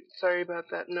 Shoot, sorry about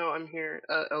that. No, I'm here.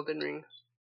 Elden Ring.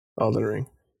 Elden Ring.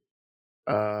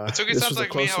 Mitsuki sounds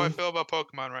like me how I feel about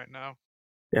Pokemon right now.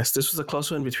 Yes, this was a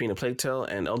close one between A Plague Tale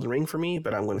and Elden Ring for me,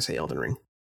 but I'm going to say Elden Ring.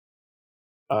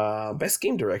 Best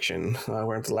game direction.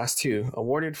 We're at the last two.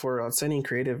 Awarded for outstanding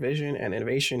creative vision and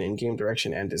innovation in game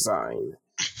direction and design.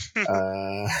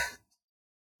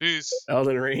 Jeez.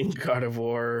 Elden Ring, God of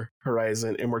War,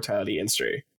 Horizon, Immortality, and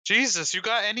Stray. Jesus, you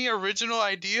got any original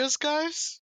ideas,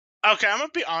 guys? Okay, I'm gonna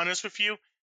be honest with you.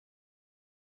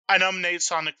 I nominate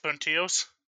Sonic Frontiers.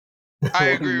 I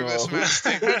agree with this man's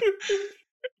statement.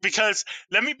 Because,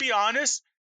 let me be honest,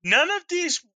 none of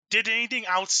these did anything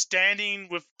outstanding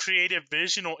with creative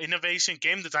vision or innovation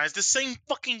game design. It's the same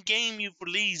fucking game you've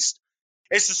released.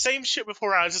 It's the same shit with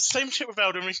Horizon, the same shit with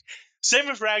Elden Ring, same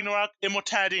with Ragnarok,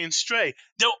 Immortality, and Stray.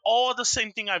 They're all the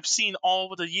same thing I've seen all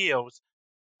over the years.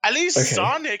 At least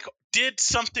Sonic did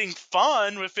something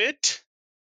fun with it.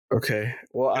 Okay.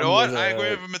 Well, you know what? I agree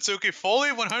with Mitsuki fully,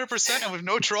 100%, and with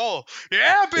no troll.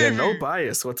 Yeah, baby. Yeah, no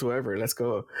bias whatsoever. Let's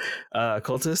go.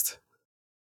 Cultist.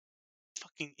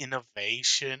 Fucking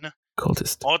innovation.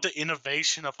 Cultist. All the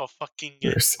innovation of a fucking.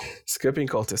 Skipping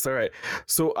Cultist. All right.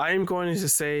 So I'm going to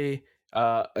say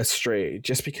Stray,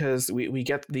 just because we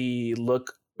get the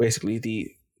look, basically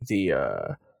the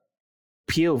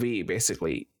POV,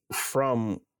 basically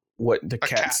from what the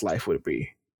cat's life would be.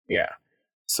 Yeah.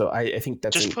 So I think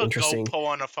that's just put interesting. GoPro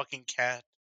on a fucking cat.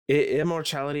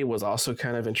 Immortality was also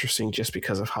kind of interesting just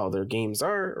because of how the games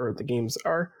are.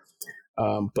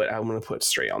 But I'm going to put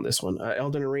Stray on this one.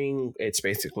 Elden Ring, it's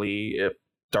basically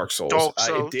Dark Souls.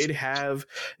 It did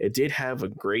have a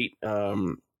great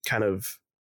kind of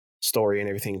story and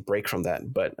everything break from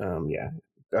that. But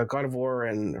God of War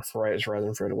and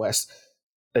Horizon Forbidden West,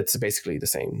 it's basically the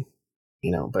same,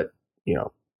 but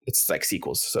it's like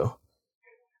sequels. So.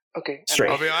 Okay.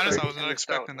 I'll be honest, I was not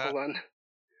expecting that. Hold on.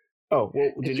 Oh,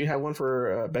 well, did you have one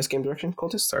for Best Game Direction,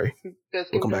 Cultist? Sorry.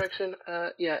 Best Game Direction,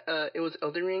 it was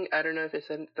Elden Ring. I don't know if I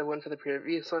said the one for the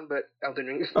previous one, but Elden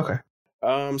Ring. Okay.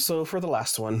 So for the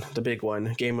last one, the big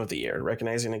one, Game of the Year,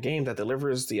 recognizing a game that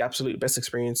delivers the absolute best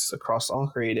experience across all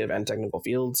creative and technical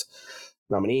fields.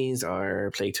 Nominees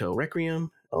are Plague Tale Requiem,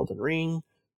 Elden Ring,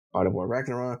 God of War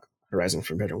Ragnarok, Horizon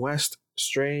Forbidden West,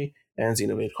 Stray, and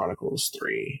Xenoblade Chronicles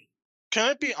 3. Can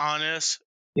I be honest?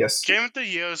 Yes. Game of the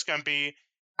Year is going to be...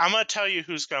 I'm going to tell you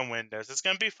who's going to win this. It's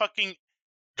going to be fucking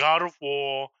God of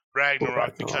War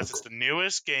Ragnarok because it's the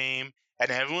newest game and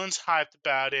everyone's hyped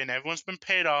about it and everyone's been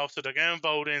paid off, so they're going to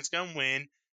vote and it's going to win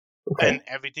and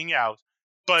everything else.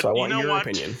 But so I you want know your what?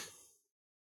 Opinion.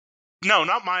 No,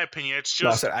 not my opinion. It's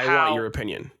just I want your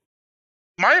opinion.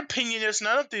 My opinion is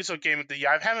none of these are Game of the Year.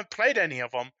 I haven't played any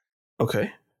of them.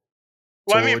 Okay.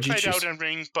 Well, I mean, played Elden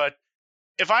Ring, but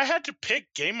if I had to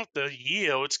pick Game of the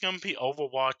Year, it's going to be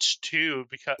Overwatch 2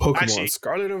 because Pokemon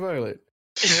Scarlet and Violet.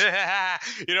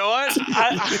 You know what?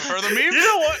 For the meme?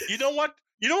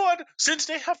 You know what? Since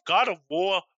they have God of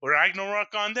War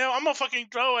Ragnarok on there, I'm going to fucking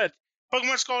throw it.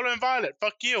 Pokemon Scarlet and Violet.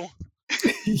 Fuck you.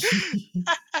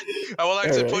 I would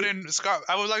like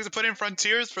to put in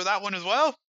Frontiers for that one as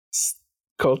well.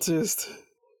 Cultist.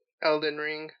 Elden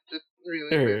Ring. Just really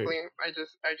quickly. I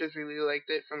just really liked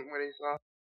it from what I saw.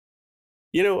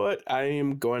 You know what? I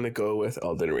am going to go with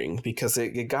Elden Ring because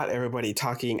it got everybody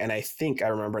talking, and I think I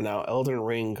remember now. Elden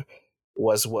Ring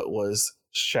was what was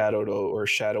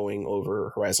shadowing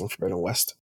over Horizon Forbidden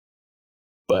West.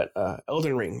 But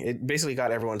Elden Ring, it basically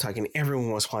got everyone talking.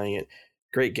 Everyone was playing it.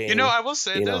 Great game. I will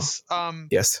say this.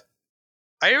 Yes.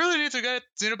 I really need to get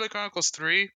Xenoblade Chronicles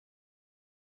 3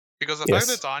 because the fact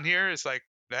that it's on here is like,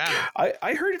 damn.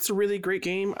 I heard it's a really great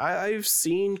game. I've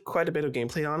seen quite a bit of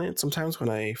gameplay on it. Sometimes when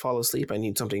I fall asleep, I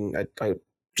need something. I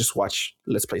just watch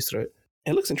Let's Plays through it.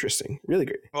 It looks interesting. Really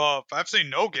great. Well, I've seen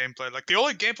no gameplay. Like, the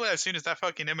only gameplay I've seen is that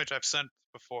fucking image I've sent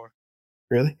before.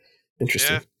 Really?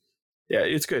 Interesting. Yeah,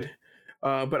 it's good.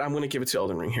 But I'm going to give it to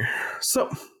Elden Ring here. So,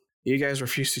 you guys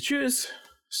refuse to choose.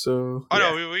 So.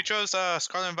 No, we chose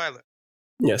Scarlet and Violet.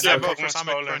 Yes. I vote for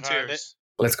Sonic Frontiers.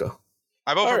 Let's go.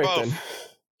 I vote for both. Then.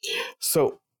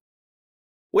 So,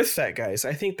 with that, guys,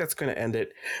 I think that's going to end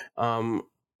it.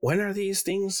 When are these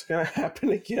things going to happen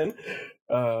again?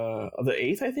 The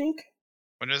 8th, I think?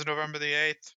 When is November the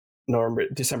 8th?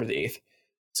 December the 8th.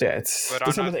 So, yeah, it's but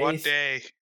December on the 8th. What day?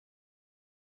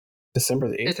 December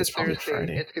the 8th it's is probably Thursday.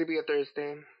 Friday. It's going to be a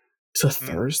Thursday. It's a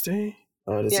Thursday?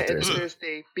 Oh, it is a Thursday. It's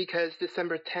Thursday because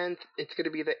December 10th, it's going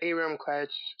to be the A-Realm clash,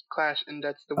 and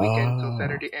that's the weekend, so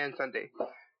Saturday and Sunday.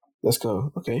 Let's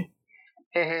go. Okay.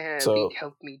 So,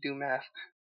 help me do math.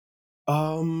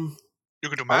 You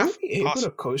can do math? Are we able to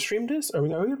co-stream this? Are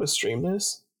we able to stream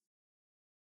this?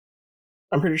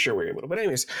 I'm pretty sure we're able to. But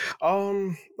anyways,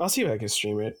 I'll see if I can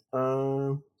stream it.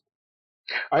 I'm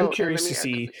curious to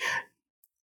see.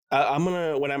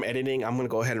 When I'm editing, I'm gonna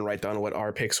go ahead and write down what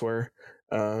our picks were,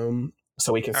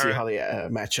 so we can see how they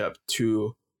match up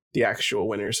to the actual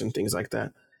winners and things like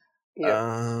that.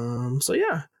 Yeah. So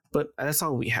yeah, But that's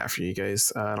all we have for you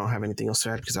guys. I don't have anything else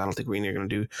to add because I don't think we're going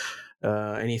to do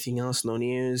anything else. No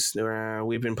news.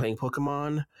 We've been playing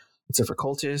Pokemon, except for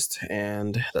Cultist,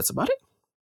 and that's about it.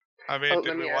 I mean,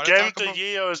 Game of the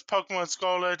year is Pokemon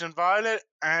Scarlet and Violet,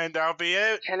 and that'll be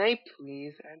it. Can I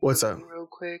please add What's up? real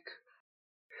quick?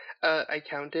 I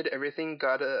counted everything.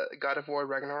 God of War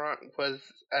Ragnarok was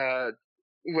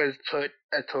put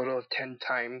a total of 10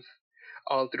 times,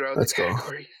 all throughout the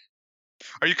categories.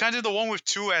 Are you counting the one with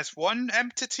 2 as one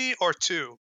entity or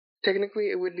 2? Technically,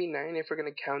 it would be 9 if we're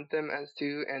going to count them as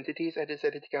 2 entities. I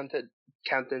decided to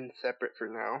count them separate for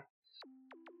now.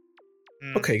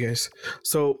 Okay, guys.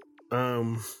 So,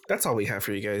 that's all we have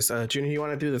for you guys. Junior, you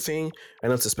want to do the thing? I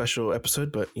know it's a special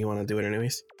episode, but you want to do it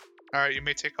anyways? Alright, you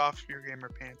may take off your gamer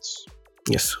pants.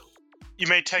 Yes. You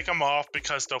may take them off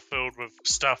because they're filled with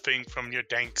stuffing from your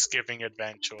Thanksgiving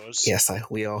adventures. Yes,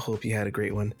 we all hope you had a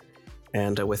great one.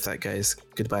 And with that, guys,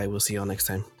 goodbye. We'll see you all next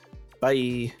time.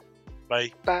 Bye.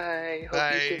 Bye. Bye.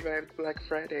 Hope you survived Black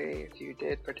Friday if you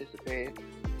did participate.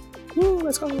 Woo,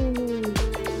 let's go.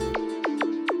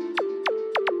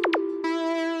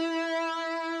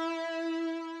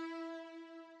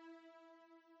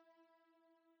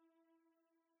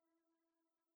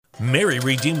 Mary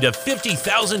redeemed a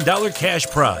 $50,000 cash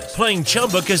prize playing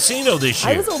Chumba Casino this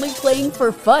year. I was only playing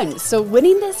for fun, so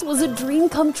winning this was a dream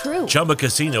come true. Chumba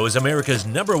Casino is America's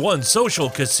 #1 social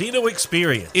casino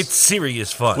experience. It's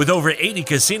serious fun. With over 80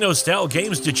 casino-style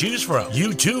games to choose from,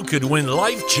 you too could win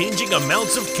life-changing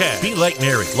amounts of cash. Be like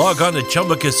Mary. Log on to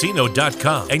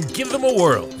ChumbaCasino.com and give them a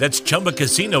whirl. That's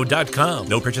ChumbaCasino.com.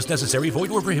 No purchase necessary. Void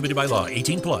or prohibited by law.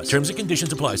 18+. Terms and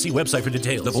conditions apply. See website for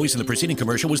details. The voice in the preceding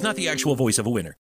commercial was not the actual voice of a winner.